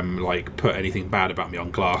to put anything bad about me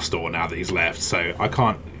on Glassdoor now that he's left, so I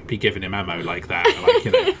can't be giving him ammo like that.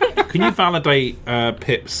 Can you validate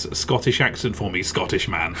Pip's Scottish accent for me, Scottish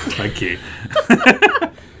man? Thank you.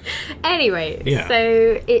 Anyway, Yeah.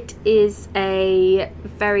 so it is a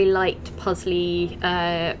very light, puzzly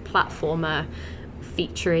platformer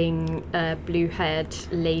featuring a blue-haired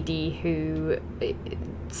lady who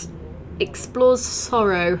explores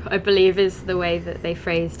sorrow, I believe is the way that they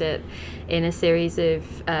phrased it, in a series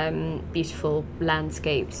of beautiful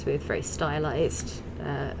landscapes with very stylized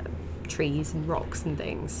trees and rocks and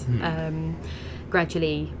things,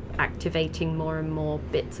 gradually activating more and more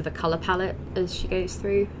bits of a colour palette as she goes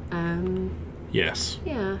through. Yes.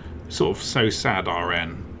 Yeah. Sort of So Sad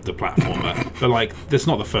RN, the platformer. But this is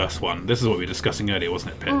not the first one. This is what we were discussing earlier,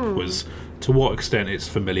 wasn't it, Pip? Was to what extent it's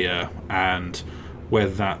familiar, and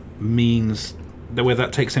whether that means that whether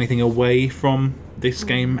that takes anything away from this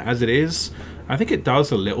game as it is. I think it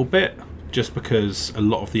does a little bit, just because a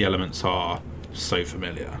lot of the elements are so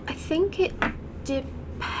familiar. I think it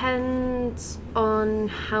depends on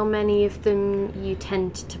how many of them you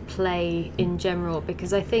tend to play in general,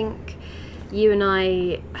 because I think you and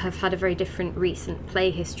I have had a very different recent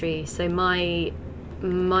play history, so my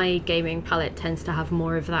gaming palette tends to have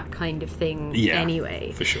more of that kind of thing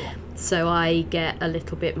anyway. For sure. So I get a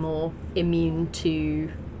little bit more immune to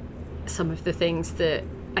some of the things that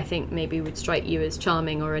I think maybe would strike you as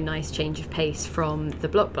charming or a nice change of pace from the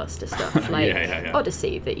blockbuster stuff, like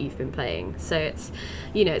Odyssey that you've been playing. So it's,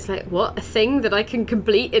 it's like, what, a thing that I can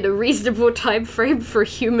complete in a reasonable time frame for a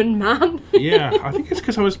human man? Yeah, I think it's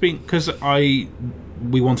because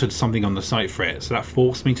we wanted something on the site for it, so that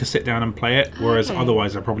forced me to sit down and play it, whereas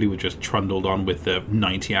otherwise I probably would just trundled on with the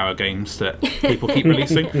 90-hour games that people keep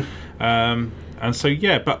releasing. And so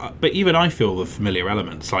but even I feel the familiar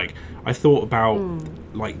elements. Like, I thought about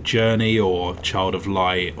like Journey or Child of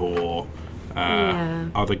Light or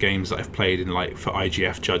other games that I've played in for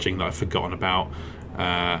IGF judging that I've forgotten about.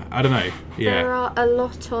 I don't know. Yeah, there are a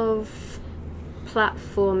lot of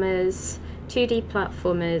platformers, 2D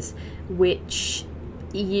platformers, which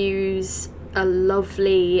use a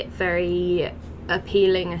lovely, very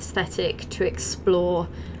appealing aesthetic to explore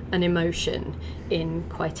an emotion in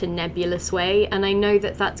quite a nebulous way, and I know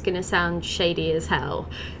that that's going to sound shady as hell.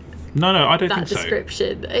 No, I don't that think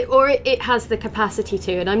description, or it has the capacity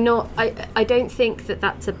to, and I don't think that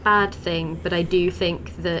that's a bad thing, but I do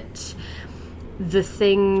think that the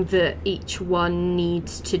thing that each one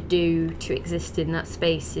needs to do to exist in that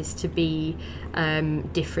space is to be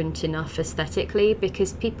different enough aesthetically,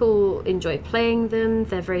 because people enjoy playing them.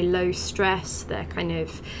 They're very low stress. They're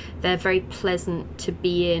very pleasant to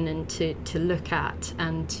be in and to look at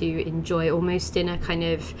and to enjoy, almost in a kind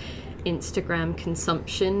of Instagram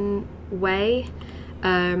consumption way.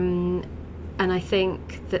 And I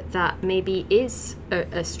think that maybe is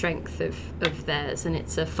a strength of theirs, and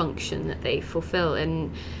it's a function that they fulfill.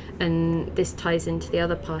 And this ties into the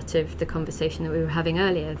other part of the conversation that we were having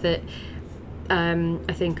earlier, that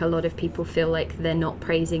I think a lot of people feel like they're not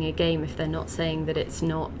praising a game if they're not saying that it's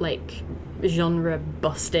not like genre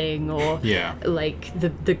busting or like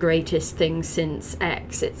the greatest thing since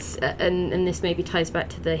X. It's and this maybe ties back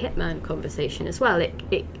to the Hitman conversation as well.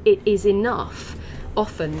 It is enough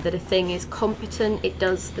often that a thing is competent, it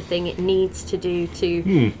does the thing it needs to do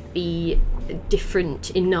to be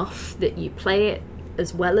different enough that you play it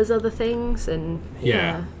as well as other things. And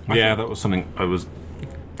that was something I was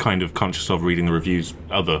kind of conscious of reading the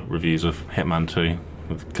other reviews of Hitman 2,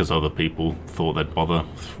 because other people thought they'd bother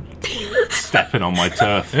stepping on my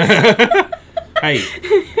turf. Hey,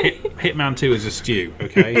 Hitman 2 is a stew,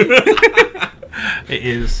 okay? It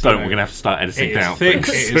is. We're going to have to start editing down. Thick,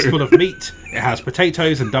 it is full of meat, it has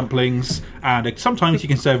potatoes and dumplings, and sometimes you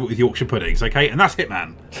can serve it with Yorkshire puddings, okay? And that's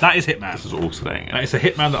Hitman. That is Hitman. This is all saying it. That is a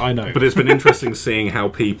Hitman that I know. But it's been interesting seeing how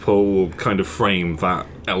people kind of frame that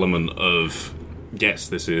element of, yes,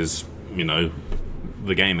 this is,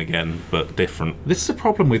 the game again, but different. This is a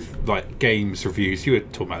problem with games reviews. You were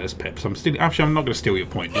talking about this, Pip. So I'm not going to steal your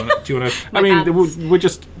point. Do you want to? I mean, we're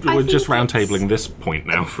just roundtabling this point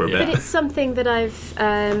now for a bit. But it's something that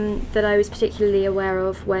that I was particularly aware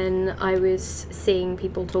of when I was seeing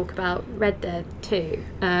people talk about Red Dead 2.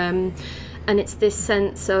 and it's this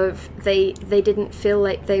sense of they didn't feel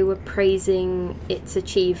like they were praising its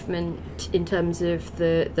achievement in terms of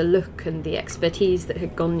the look and the expertise that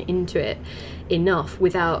had gone into it enough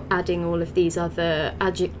without adding all of these other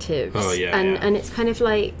adjectives. And it's kind of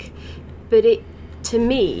like, but it, to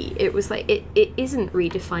me, it was like it isn't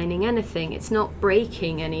redefining anything. It's not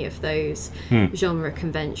breaking any of those genre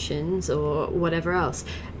conventions or whatever else.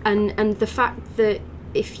 And the fact that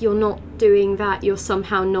if you're not doing that, you're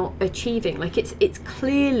somehow not achieving. Like it's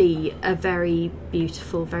clearly a very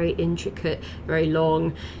beautiful, very intricate, very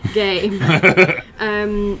long game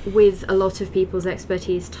with a lot of people's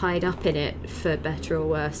expertise tied up in it, for better or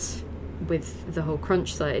worse, with the whole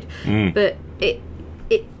crunch side. But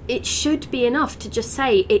it should be enough to just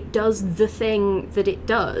say it does the thing that it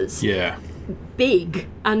does. Yeah. Big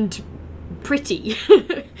and pretty.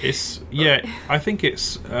 I think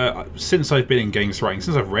it's since I've been in games writing,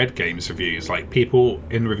 since I've read games reviews, like people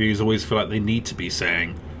in reviews always feel like they need to be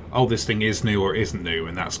saying, oh, this thing is new or isn't new,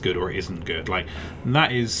 and that's good or it isn't good. Like, and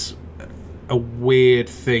that is a weird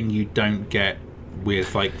thing you don't get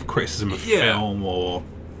with like criticism of film, or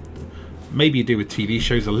maybe you do with TV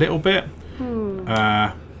shows a little bit.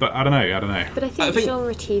 But I don't know. But I think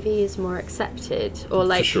genre TV is more accepted, or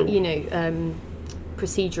like, sure.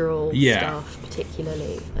 Procedural stuff,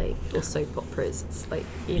 particularly, like, or soap operas. It's like,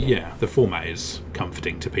 yeah, the format is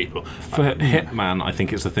comforting to people. For Hitman, I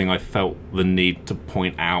think it's the thing I felt the need to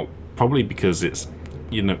point out, probably because it's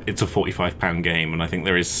it's a £45 game, and I think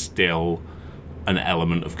there is still an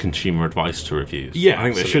element of consumer advice to reviews. Yeah, I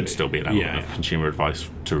think absolutely. there should still be an element of consumer advice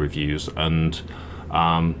to reviews, and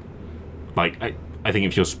I think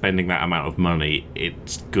if you're spending that amount of money,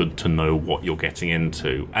 it's good to know what you're getting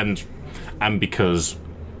into, and because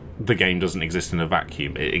the game doesn't exist in a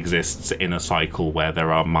vacuum, it exists in a cycle where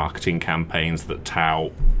there are marketing campaigns that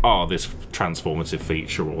tout, this transformative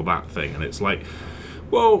feature or that thing, and it's like,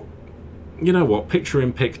 well, you know what,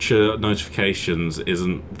 picture-in-picture notifications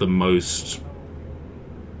isn't the most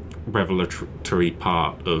revelatory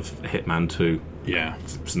part of Hitman 2. Yeah.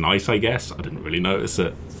 It's nice, I guess. I didn't really notice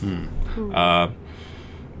it.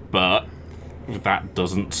 But that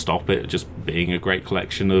doesn't stop it just being a great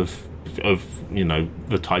collection of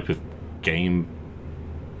the type of game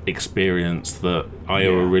experience that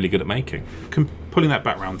IO are really good at making. Pulling that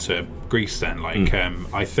back round to Greece then, like,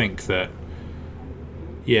 I think that,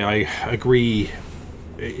 I agree.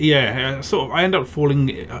 Sort of, I end up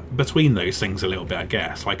falling between those things a little bit, I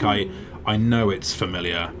guess. Like, I know it's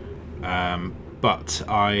familiar, but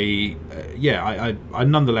I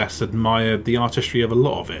nonetheless admire the artistry of a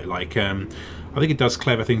lot of it. Like, I think it does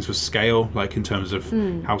clever things with scale, like in terms of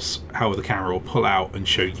how the camera will pull out and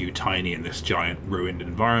show you tiny in this giant ruined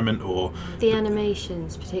environment, or the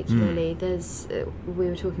animations particularly. There's we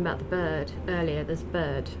were talking about the bird earlier. There's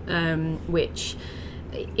bird, which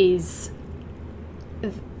is,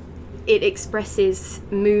 it expresses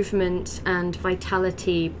movement and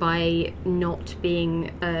vitality by not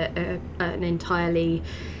being an entirely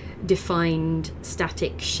defined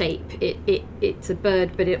static shape. It's a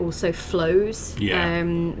bird, but it also flows.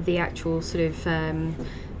 The actual sort of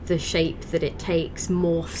the shape that it takes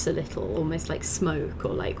morphs a little, almost like smoke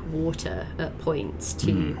or like water at points,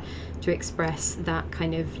 to express that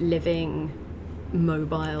kind of living,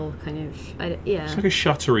 mobile kind of It's like a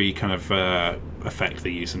shuttery kind of effect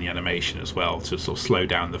they use in the animation as well, to sort of slow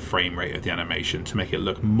down the frame rate of the animation to make it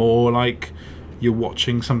look more like you're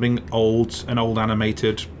watching something old, an old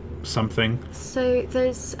animated something. So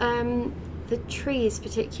there's the trees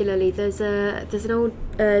particularly. There's an old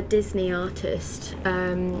Disney artist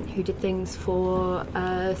who did things for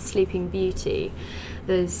Sleeping Beauty.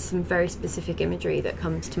 There's some very specific imagery that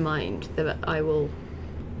comes to mind that I will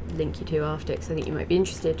link you to after, because I think you might be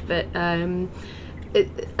interested. But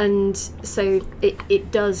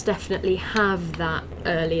it does definitely have that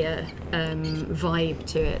earlier vibe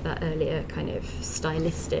to it, that earlier kind of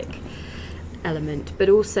stylistic element, but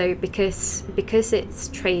also because it's but because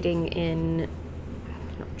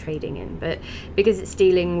it's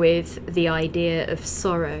dealing with the idea of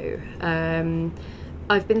sorrow.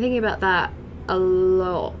 I've been thinking about that a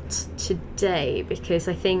lot today, because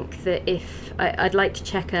I think that if I'd like to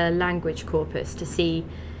check a language corpus to see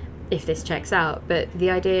if this checks out, but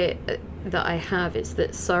the idea that I have is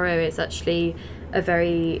that sorrow is actually a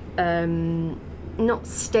very not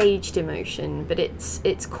staged emotion, but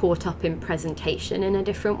it's caught up in presentation in a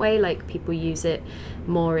different way. Like, people use it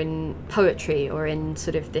more in poetry or in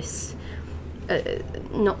sort of this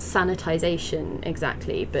not sanitization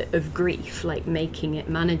exactly, but of grief, like making it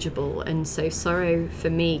manageable. And so sorrow for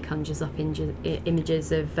me conjures up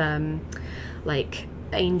images of like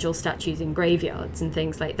angel statues in graveyards and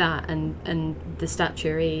things like that, and the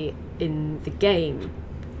statuary in the game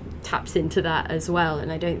taps into that as well.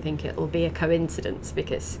 And I don't think it will be a coincidence,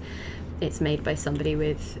 because it's made by somebody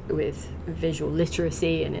with visual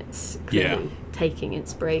literacy, and it's clearly taking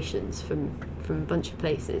inspirations from a bunch of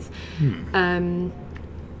places.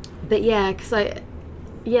 But yeah, because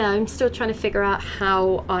I'm still trying to figure out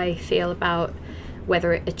how I feel about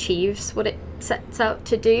whether it achieves what it sets out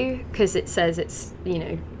to do, because it says it's, you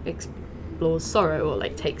know, explores sorrow, or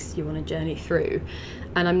like takes you on a journey through,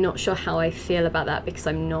 and I'm not sure how I feel about that, because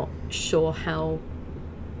I'm not sure how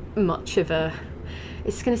much of a,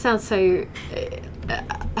 it's going to sound so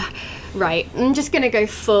right, I'm just going to go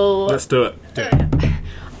full, let's do it.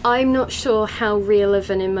 I'm not sure how real of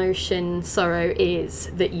an emotion sorrow is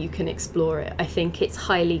that you can explore it. I think it's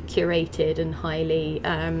highly curated and highly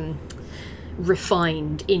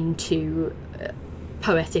refined into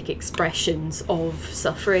poetic expressions of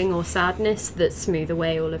suffering or sadness that smooth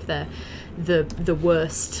away all of the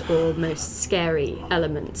worst or most scary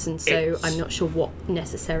elements, and so I'm not sure what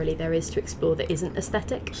necessarily there is to explore that isn't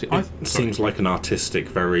aesthetic. It seems like an artistic,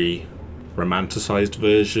 very romanticised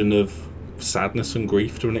version of sadness and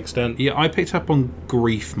grief to an extent. Yeah, I picked up on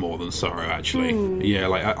grief more than sorrow, actually. Yeah,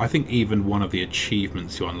 like I think even one of the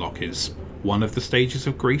achievements you unlock is one of the stages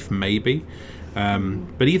of grief, maybe.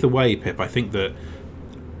 But either way, Pip, I think that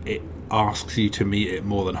it asks you to meet it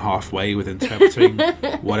more than halfway with interpreting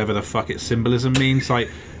whatever the fuck its symbolism means. Like,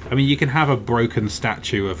 I mean, you can have a broken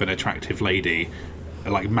statue of an attractive lady,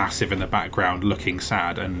 like massive in the background, looking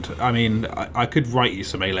sad, and I mean, I could write you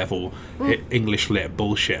some A-level English lit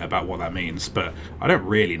bullshit about what that means, but I don't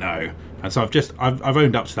really know. And so I've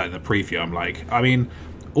owned up to that in the preview. I'm like, I mean,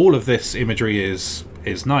 all of this imagery is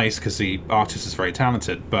nice because the artist is very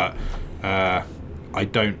talented, but I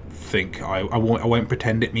don't think I won't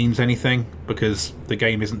pretend it means anything, because the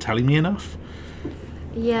game isn't telling me enough.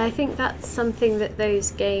 Yeah, I think that's something that those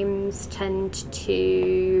games tend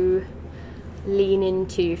to lean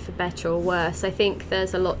into, for better or worse. I think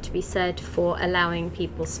there's a lot to be said for allowing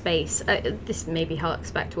people space. This maybe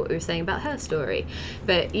harks back to what we were saying about Her Story,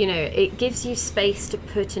 but you know, it gives you space to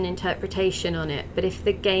put an interpretation on it. But if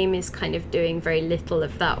the game is kind of doing very little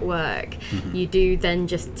of that work, you do then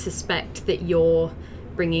just suspect that you're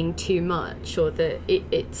bringing too much, or that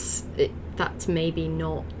that's maybe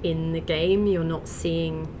not in the game. You're not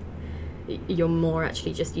seeing, you're more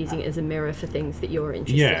actually just using it as a mirror for things that you're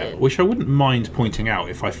interested in. Which I wouldn't mind pointing out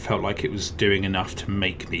if I felt like it was doing enough to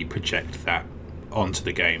make me project that onto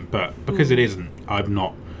the game, but because it isn't, I'm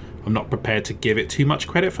not prepared to give it too much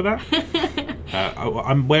credit for that.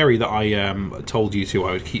 I'm wary that I told you two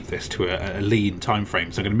I would keep this to a lean time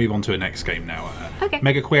frame, so I'm going to move on to the next game now. Okay.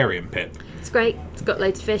 Megaquarium, Pip. It's great. It's got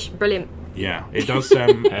loads of fish. Brilliant. Yeah, it does.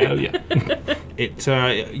 Hell yeah.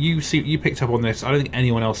 You picked up on this. I don't think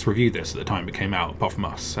anyone else reviewed this at the time it came out, apart from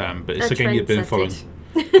us. But it's a game you've been following.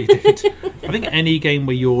 You did. I think any game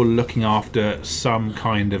where you're looking after some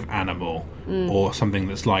kind of animal or something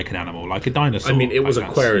that's like an animal, like a dinosaur. I mean, it was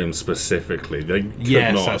aquarium specifically. They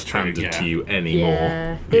could not have handed it to you anymore.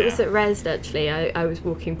 Yeah. It was at Resd, actually. I was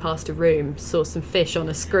walking past a room, saw some fish on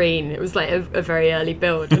a screen. It was like a very early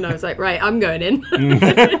build, and I was like, right, I'm going in.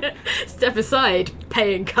 Step aside,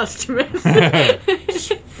 paying customers.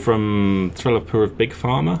 From developer of Big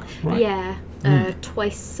Pharma, right? Yeah.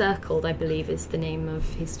 Twice Circled, I believe, is the name of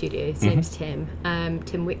his studio. His name's Tim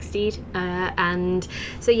Wicksteed, and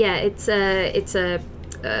so yeah, it's a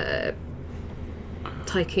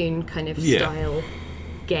tycoon kind of style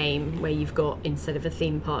game where you've got, instead of a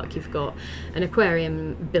theme park, you've got an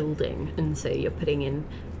aquarium building, and so you're putting in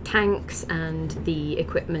tanks and the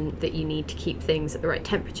equipment that you need to keep things at the right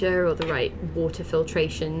temperature or the right water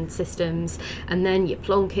filtration systems, and then you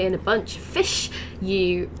plonk in a bunch of fish.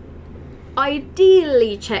 You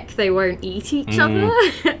ideally check they won't eat each other,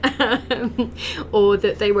 or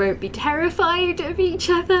that they won't be terrified of each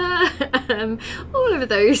other. All of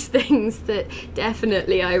those things that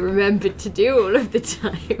definitely I remembered to do all of the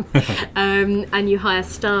time. And you hire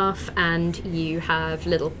staff, and you have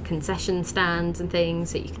little concession stands and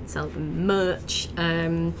things so you can sell them merch,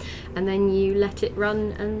 and then you let it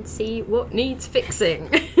run and see what needs fixing.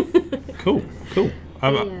 Cool.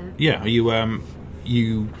 Yeah.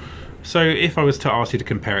 You So if I was to ask you to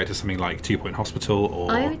compare it to something like 2 Point Hospital,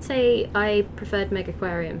 or I would say I preferred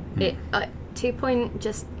Megaquarium. 2 Point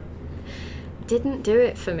just didn't do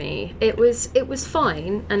it for me. It was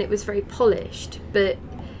fine and it was very polished, but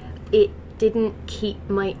it didn't keep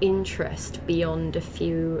my interest beyond a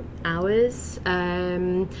few hours,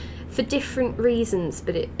 for different reasons,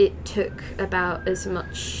 but it took about as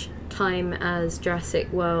much time as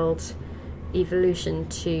Jurassic World evolution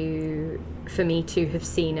for me to have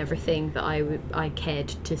seen everything that I cared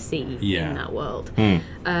to see in that world.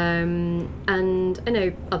 And I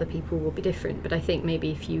know other people will be different, but I think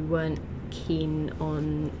maybe if you weren't keen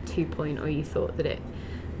on 2 Point, or you thought that it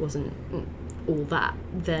wasn't all that,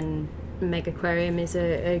 then Megaquarium is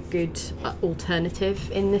a good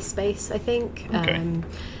alternative in this space, I think.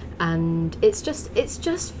 And it's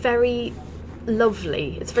just very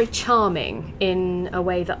lovely. It's very charming in a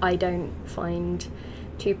way that I don't find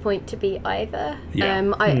 2 Point to be either.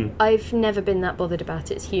 I've never been that bothered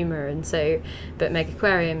about its humour, and so, but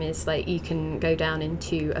Megaquarium is like, you can go down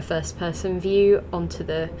into a first person view onto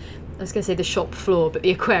the, I was going to say the shop floor, but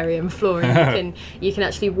the aquarium floor, and you can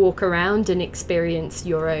actually walk around and experience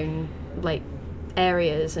your own like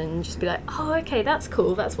areas and just be like, oh, okay, that's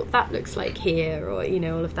cool, that's what that looks like here, or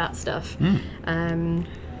all of that stuff.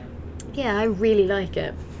 Yeah, I really like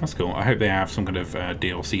it. That's cool. I hope they have some kind of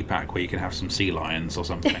DLC pack where you can have some sea lions or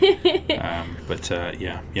something. Yeah.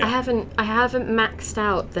 I haven't maxed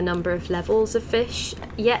out the number of levels of fish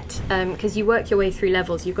yet, because you work your way through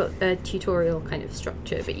levels. You've got a tutorial kind of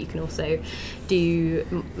structure, but you can also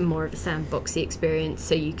do more of a sandboxy experience.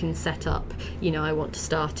 So you can set up, I want to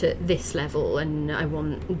start at this level, and I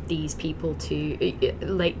want these people to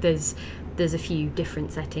like. There's a few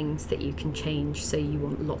different settings that you can change, so you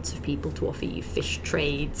want lots of people to offer you fish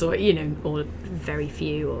trades, or or very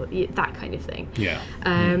few, or that kind of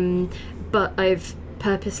thing. But I've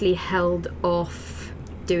purposely held off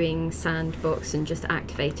doing sandbox and just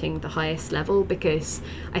activating the highest level, because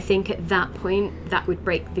I think at that point that would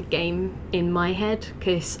break the game in my head,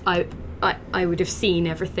 because I would have seen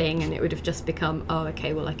everything and it would have just become, oh,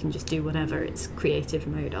 okay, well, I can just do whatever, it's creative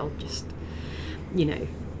mode, I'll just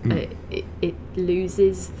it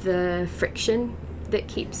loses the friction that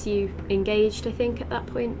keeps you engaged, I think, at that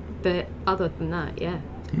point. But other than that,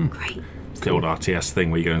 great. It's the old RTS thing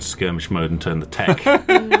where you go in skirmish mode and turn the tech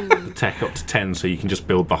up to 10, so you can just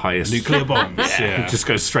build the highest nuclear bombs. It just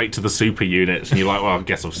goes straight to the super units, and you're like, well, I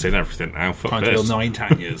guess I've seen everything now. Time to build 9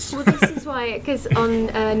 Tanyas. Well, this is why, because on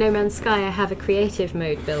No Man's Sky I have a creative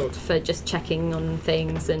mode built for just checking on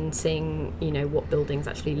things and seeing, what buildings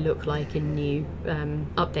actually look like in new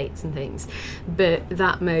updates and things. But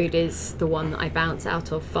that mode is the one that I bounce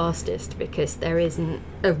out of fastest, because there isn't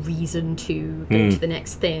a reason to go to the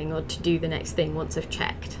next thing or to do the next thing once I've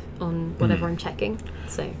checked on whatever I'm checking.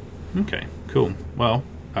 So okay, cool. Well,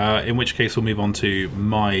 in which case we'll move on to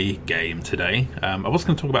my game today. I was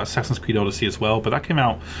going to talk about Assassin's Creed Odyssey as well, but that came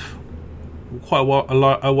out quite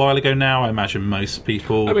a while ago now. I imagine most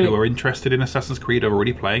people who are interested in Assassin's Creed are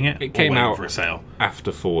already playing it. It came out for a sale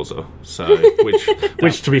after Forza, so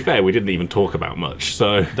which to be fair, we didn't even talk about much.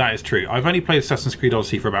 So that is true. I've only played Assassin's Creed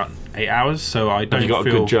Odyssey for about 8 hours, so I don't. Have you got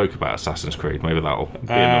feel... a good joke about Assassin's Creed? Maybe that'll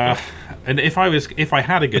be another. And if I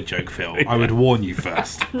had a good joke, Phil, I would warn you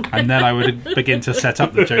first, and then I would begin to set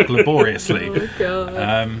up the joke laboriously. Oh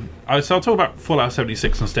god. So I'll talk about Fallout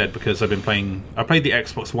 76 instead, because I played the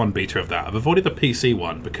Xbox One beta of that. I've avoided the PC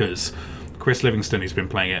one because Chris Livingston, who's been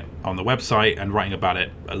playing it on the website and writing about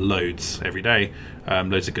it loads every day,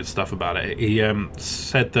 loads of good stuff about it. He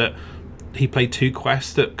said that he played 2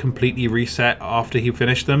 quests that completely reset after he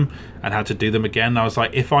finished them and had to do them again. I was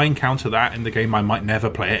like, if I encounter that in the game, I might never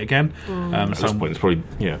play it again. At this point, it's probably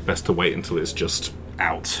best to wait until it's just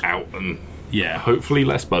out and hopefully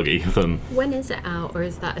less buggy than... When is it out, or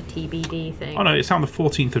is that a TBD thing? Oh no, it's out on the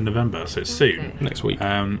 14th of November, so it's soon. Next week.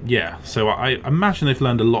 So I imagine they've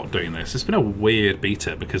learned a lot doing this. It's been a weird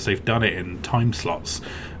beta because they've done it in time slots.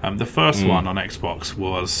 The first one on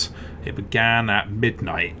Xbox it began at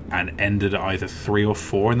midnight and ended at either 3 or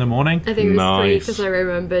 4 in the morning. I think it was 3, because I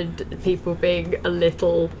remembered people being a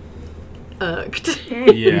little irked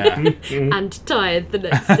and tired the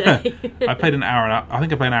next day. I played an hour and I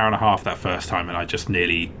think I played an hour and a half that first time, and I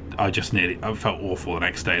felt awful the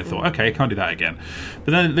next day and thought, okay, I can't do that again.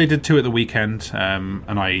 But then they did 2 at the weekend,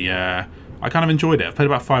 and I kind of enjoyed it. I've played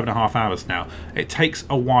about 5.5 hours now. It takes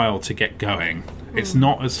a while to get going. It's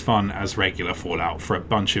not as fun as regular Fallout for a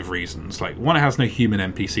bunch of reasons. Like, one, it has no human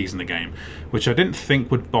NPCs in the game, which I didn't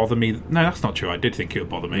think would bother me. No, that's not true. I did think it would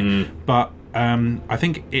bother me. But I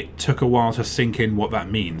think it took a while to sink in what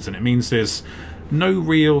that means. And it means there's no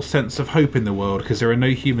real sense of hope in the world because there are no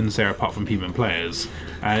humans there apart from human players.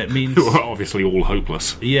 And it means... who are obviously all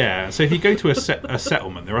hopeless. Yeah, so if you go to a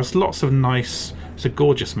settlement, there are lots of nice... It's a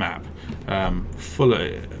gorgeous map, full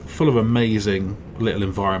of amazing little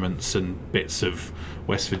environments and bits of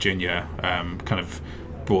West Virginia, kind of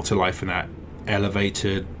brought to life in that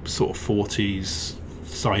elevated sort of 40s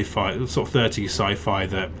sci-fi, sort of 30s sci-fi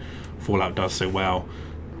that Fallout does so well.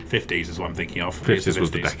 50s is what I'm thinking of. 50s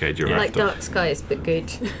was the decade you're like after. Dark Skies, but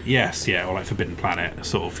good. Yes, yeah, or like Forbidden Planet,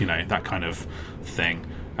 sort of, that kind of thing.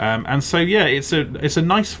 And so, yeah, it's a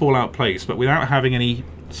nice Fallout place, but without having any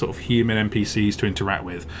sort of human NPCs to interact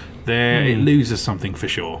with, it loses something for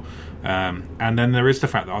sure. And then there is the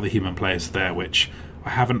fact that other human players are there, which I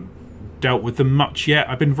haven't dealt with them much yet.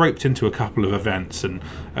 I've been roped into a couple of events, and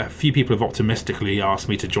a few people have optimistically asked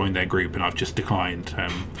me to join their group, and I've just declined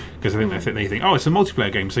because I think they think, oh, it's a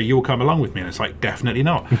multiplayer game, so you'll come along with me, and it's like, definitely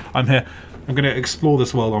not. I'm here. I'm going to explore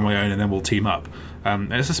this world on my own, and then we'll team up.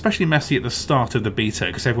 And it's especially messy at the start of the beta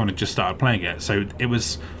because everyone had just started playing it, so there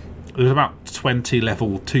was about 20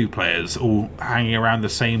 level 2 players all hanging around the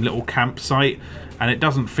same little campsite, and it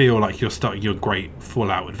doesn't feel like you're starting your great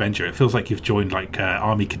Fallout adventure. It feels like you've joined like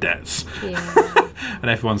army cadets. Yeah.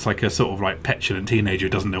 And everyone's like a sort of like petulant teenager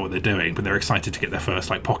who doesn't know what they're doing, but they're excited to get their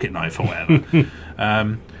first like pocket knife or whatever.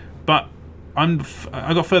 But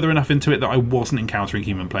I got further enough into it that I wasn't encountering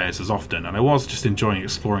human players as often, and I was just enjoying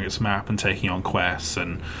exploring its map and taking on quests.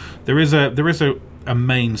 And there is a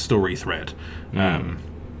main story thread.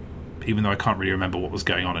 Even though I can't really remember what was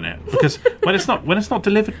going on in it, because when it's not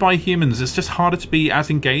delivered by humans, it's just harder to be as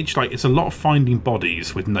engaged. Like, it's a lot of finding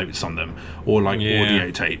bodies with notes on them, or like audio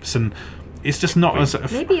tapes, and it's just not as.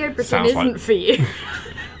 Maybe Oberton isn't for you.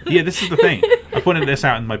 Yeah, this is the thing. I pointed this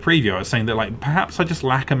out in my preview. I was saying that like perhaps I just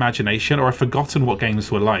lack imagination, or I've forgotten what games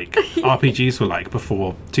were like, RPGs were like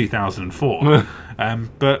before 2004.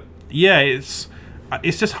 But yeah, it's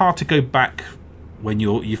just hard to go back when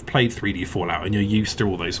you've played 3D Fallout and you're used to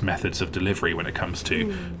all those methods of delivery when it comes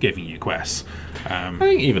to giving you quests. I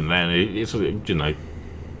think even then, it's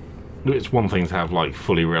one thing to have like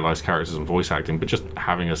fully realised characters and voice acting, but just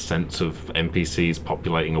having a sense of NPCs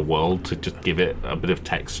populating a world to just give it a bit of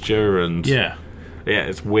texture and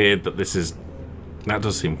it's weird that that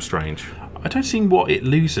does seem strange. I don't see what it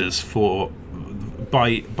loses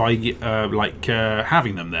by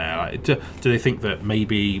having them there. Like, do they think that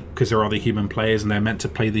maybe because there are other human players and they're meant to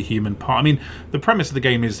play the human part? I mean, the premise of the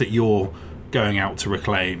game is that you're going out to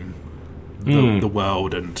reclaim the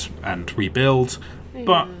world and rebuild,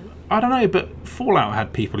 but I don't know. But Fallout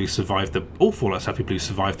had people who survived all Fallouts had people who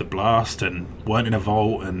survived the blast and weren't in a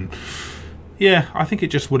vault, and I think it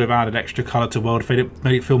just would have added extra colour to the world if it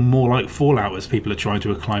made it feel more like Fallout as people are trying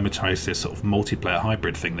to acclimatise this sort of multiplayer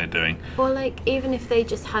hybrid thing they're doing. Or like, even if they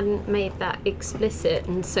just hadn't made that explicit,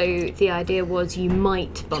 and so the idea was you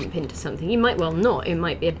might bump into something. You might well not. It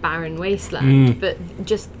might be a barren wasteland, but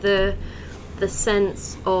just the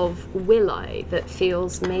sense of will I that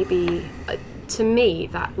feels maybe, to me,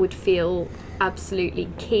 that would feel absolutely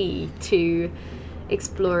key to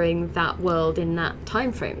exploring that world in that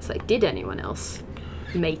time frame. It's like, did anyone else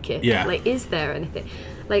make it? Like, is there anything?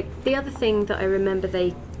 Like, the other thing that I remember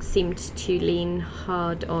they seemed to lean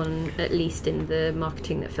hard on, at least in the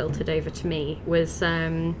marketing that filtered over to me, was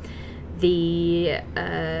the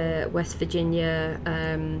West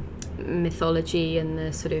Virginia mythology and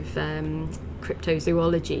the sort of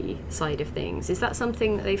cryptozoology side of things. Is that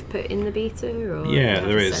something that they've put in the beta? Or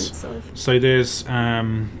there is. So there's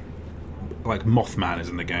like Mothman is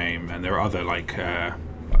in the game, and there are other like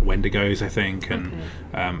Wendigos, I think, and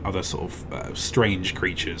other sort of strange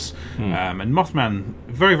creatures. And Mothman,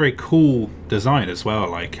 very, very cool design as well.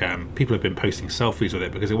 Like people have been posting selfies with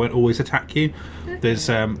it because it won't always attack you. There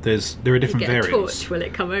are different variants. A torch, will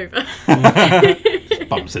it come over? Just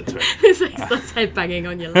bumps into it. It's like starts headbanging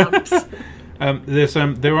on your lamps.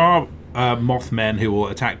 There are Mothmen who will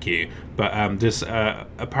attack you, but there's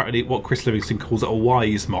apparently what Chris Livingston calls a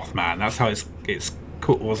wise Mothman. That's how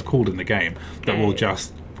was called in the game. That will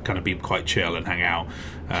just kind of be quite chill and hang out.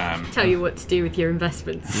 Tell you what to do with your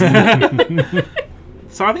investments. So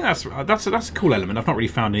I think that's a cool element. I've not really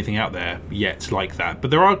found anything out there yet like that,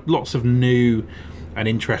 but there are lots of new and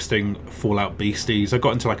interesting Fallout beasties. I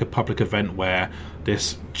got into like a public event where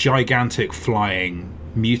this gigantic flying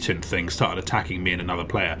mutant thing started attacking me and another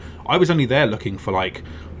player. I was only there looking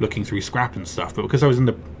through scrap and stuff, but because I was in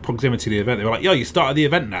the proximity of the event, they were like, yo, you started the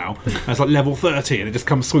event now. And it's like level 30 and it just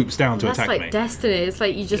swoops down to attack me. That's like Destiny. It's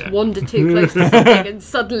like you just wander too close to something and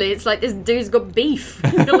suddenly it's like this dude's got beef.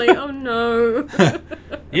 You're like, oh no.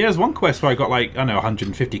 Yeah, there's one quest where I got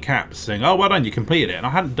 150 caps saying, oh, well done, you completed it, and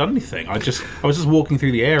I hadn't done anything. I was just walking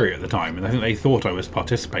through the area at the time, and I think they thought I was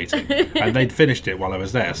participating, and they'd finished it while I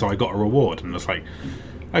was there, so I got a reward, and I was like,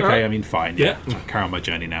 okay, right. I mean, fine, I'll carry on my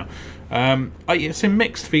journey now. Some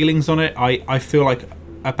mixed feelings on it. I feel like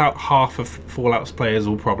about half of Fallout's players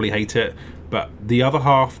will probably hate it, but the other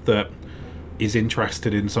half that is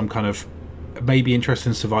interested in some kind of, maybe interested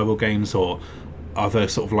in survival games or other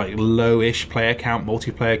sort of like low-ish player count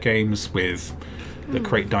multiplayer games with that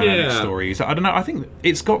create dynamic stories. I don't know. I think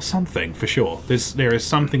it's got something for sure. There is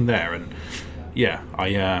something there, and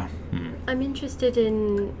I'm interested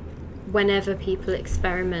in whenever people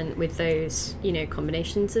experiment with those,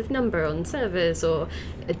 combinations of number on servers or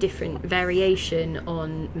a different variation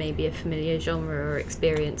on maybe a familiar genre or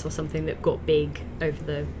experience or something that got big over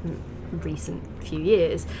the recent few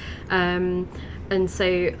years. And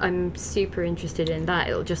so I'm super interested in that.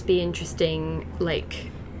 It'll just be interesting,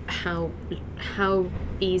 like, how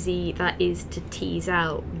easy that is to tease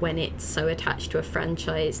out when it's so attached to a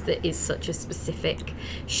franchise that is such a specific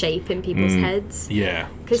shape in people's heads. Yeah.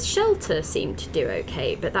 Because Shelter seemed to do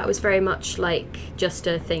okay, but that was very much like just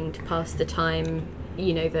a thing to pass the time,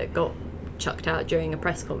 that got chucked out during a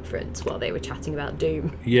press conference while they were chatting about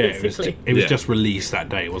Doom. Yeah, it was just released that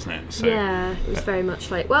day, wasn't it? So, yeah, it was very much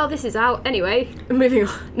like, well, this is out anyway. Moving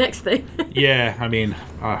on, next thing. Yeah, I mean,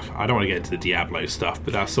 I don't want to get into the Diablo stuff,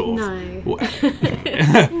 but that's sort of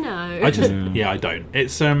no. I don't.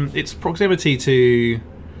 It's proximity to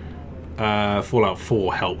Fallout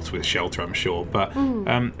 4 helped with Shelter, I'm sure, but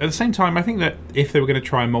at the same time, I think that if they were going to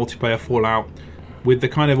try and multiplayer Fallout with the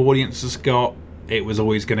kind of audience it's got, it was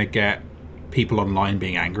always going to get people online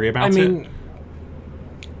being angry about it.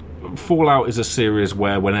 Fallout is a series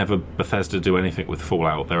where whenever Bethesda do anything with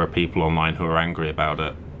Fallout, there are people online who are angry about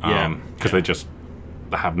it. Because they just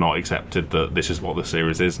have not accepted that this is what the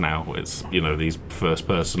series is now. It's, these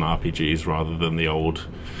first-person RPGs rather than the old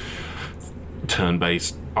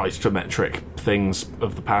turn-based isometric things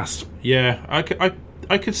of the past. Yeah,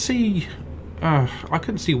 I could see... I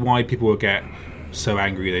couldn't see why people would get so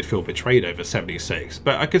angry they'd feel betrayed over 76,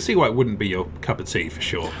 but I could see why it wouldn't be your cup of tea for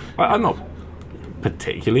sure. I'm not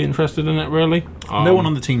particularly interested in it, really. No one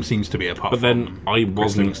on the team seems to be, apart but from then I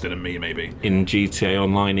wasn't Livingston and me, maybe, in GTA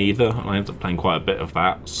Online either, and I ended up playing quite a bit of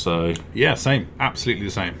that, so... Yeah, same. Absolutely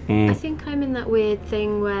the same. I think I'm in that weird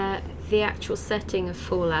thing where the actual setting of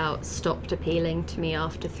Fallout stopped appealing to me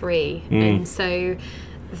after 3, and so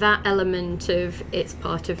that element of it's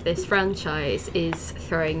part of this franchise is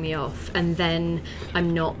throwing me off, and then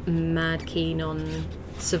I'm not mad keen on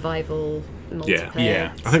survival multiplayer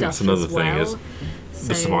I think that's another as well. thing is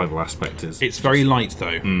the survival aspect is it's very light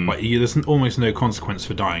though. Like there's almost no consequence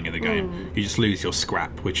for dying in the game. You just lose your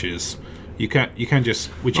scrap, which is you can just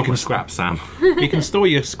which not you can scrap Sam. You can store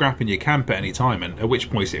your scrap in your camp at any time, and at which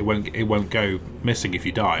point it won't go missing if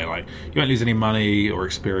you die. Like you won't lose any money or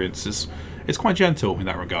experiences. It's quite gentle in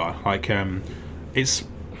that regard. Like it's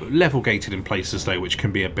level gated in places though, which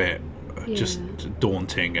can be a bit just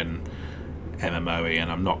daunting and MMO-y,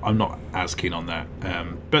 and I'm not as keen on that.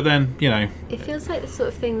 But then it feels like the sort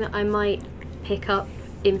of thing that I might pick up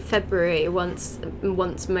in February once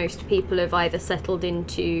most people have either settled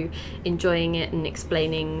into enjoying it and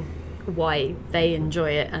explaining why they enjoy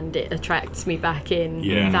it and it attracts me back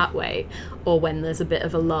in that way, or when there's a bit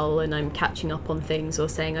of a lull and I'm catching up on things or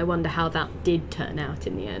saying I wonder how that did turn out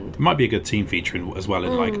in the end. It might be a good team feature as well,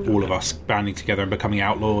 in like all of us banding together and becoming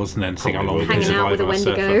outlaws and then seeing how long we can survive on a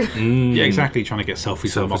surfer. Yeah, exactly, trying to get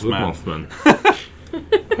selfies with Mothman.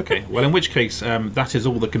 Okay, well, in which case, that is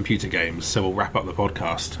all the computer games, so we'll wrap up the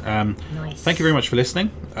podcast. Nice. Thank you very much for listening.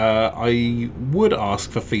 I would ask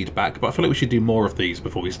for feedback, but I feel like we should do more of these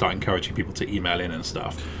before we start encouraging people to email in and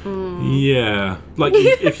stuff. Yeah, like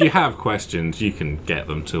if you have questions, you can get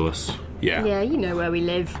them to us. Yeah, you know where we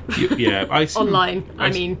live. Online. I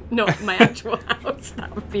mean, not my actual house.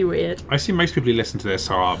 That would be weird. I assume most people who listen to this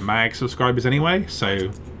are MAG subscribers anyway, so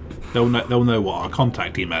they'll know what our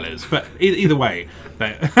contact email is. But either way,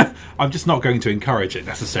 I'm just not going to encourage it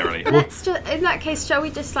necessarily. In that case, shall we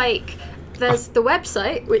just there's the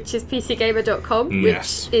website, which is pcgamer.com,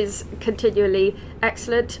 yes, which is continually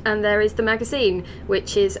excellent, and there is the magazine,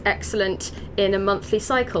 which is excellent in a monthly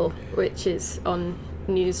cycle, which is on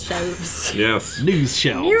news shelves. Yes. News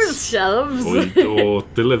shelves. News shelves. Or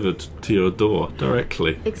delivered to your door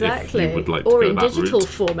directly. Exactly. If you would like to or go in that digital route.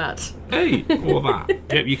 format. Hey, or that.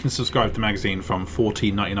 Yep, you can subscribe to the magazine from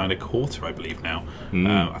 $14.99 a quarter, I believe now.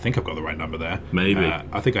 I think I've got the right number there. Maybe.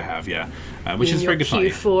 I think I have, yeah. Which is very good.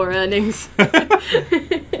 Q4 earnings.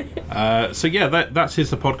 So yeah, that is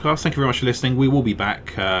the podcast. Thank you very much for listening. We will be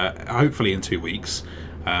back hopefully in 2 weeks.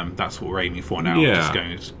 That's what we're aiming for now. Yeah. Just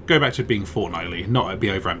going to go back to being fortnightly, not be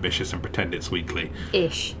over ambitious and pretend it's weekly.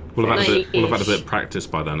 Ish. We'll have had a bit of practice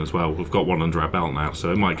by then as well. We've got one under our belt now,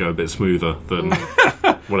 so it might go a bit smoother than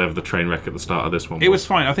whatever the train wreck at the start of this one was. It was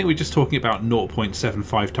fine. I think we're just talking about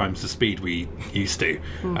 0.75 times the speed we used to.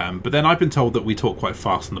 But then I've been told that we talk quite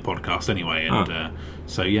fast on the podcast anyway, and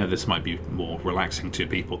so yeah, this might be more relaxing to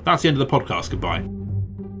people. That's the end of the podcast. Goodbye.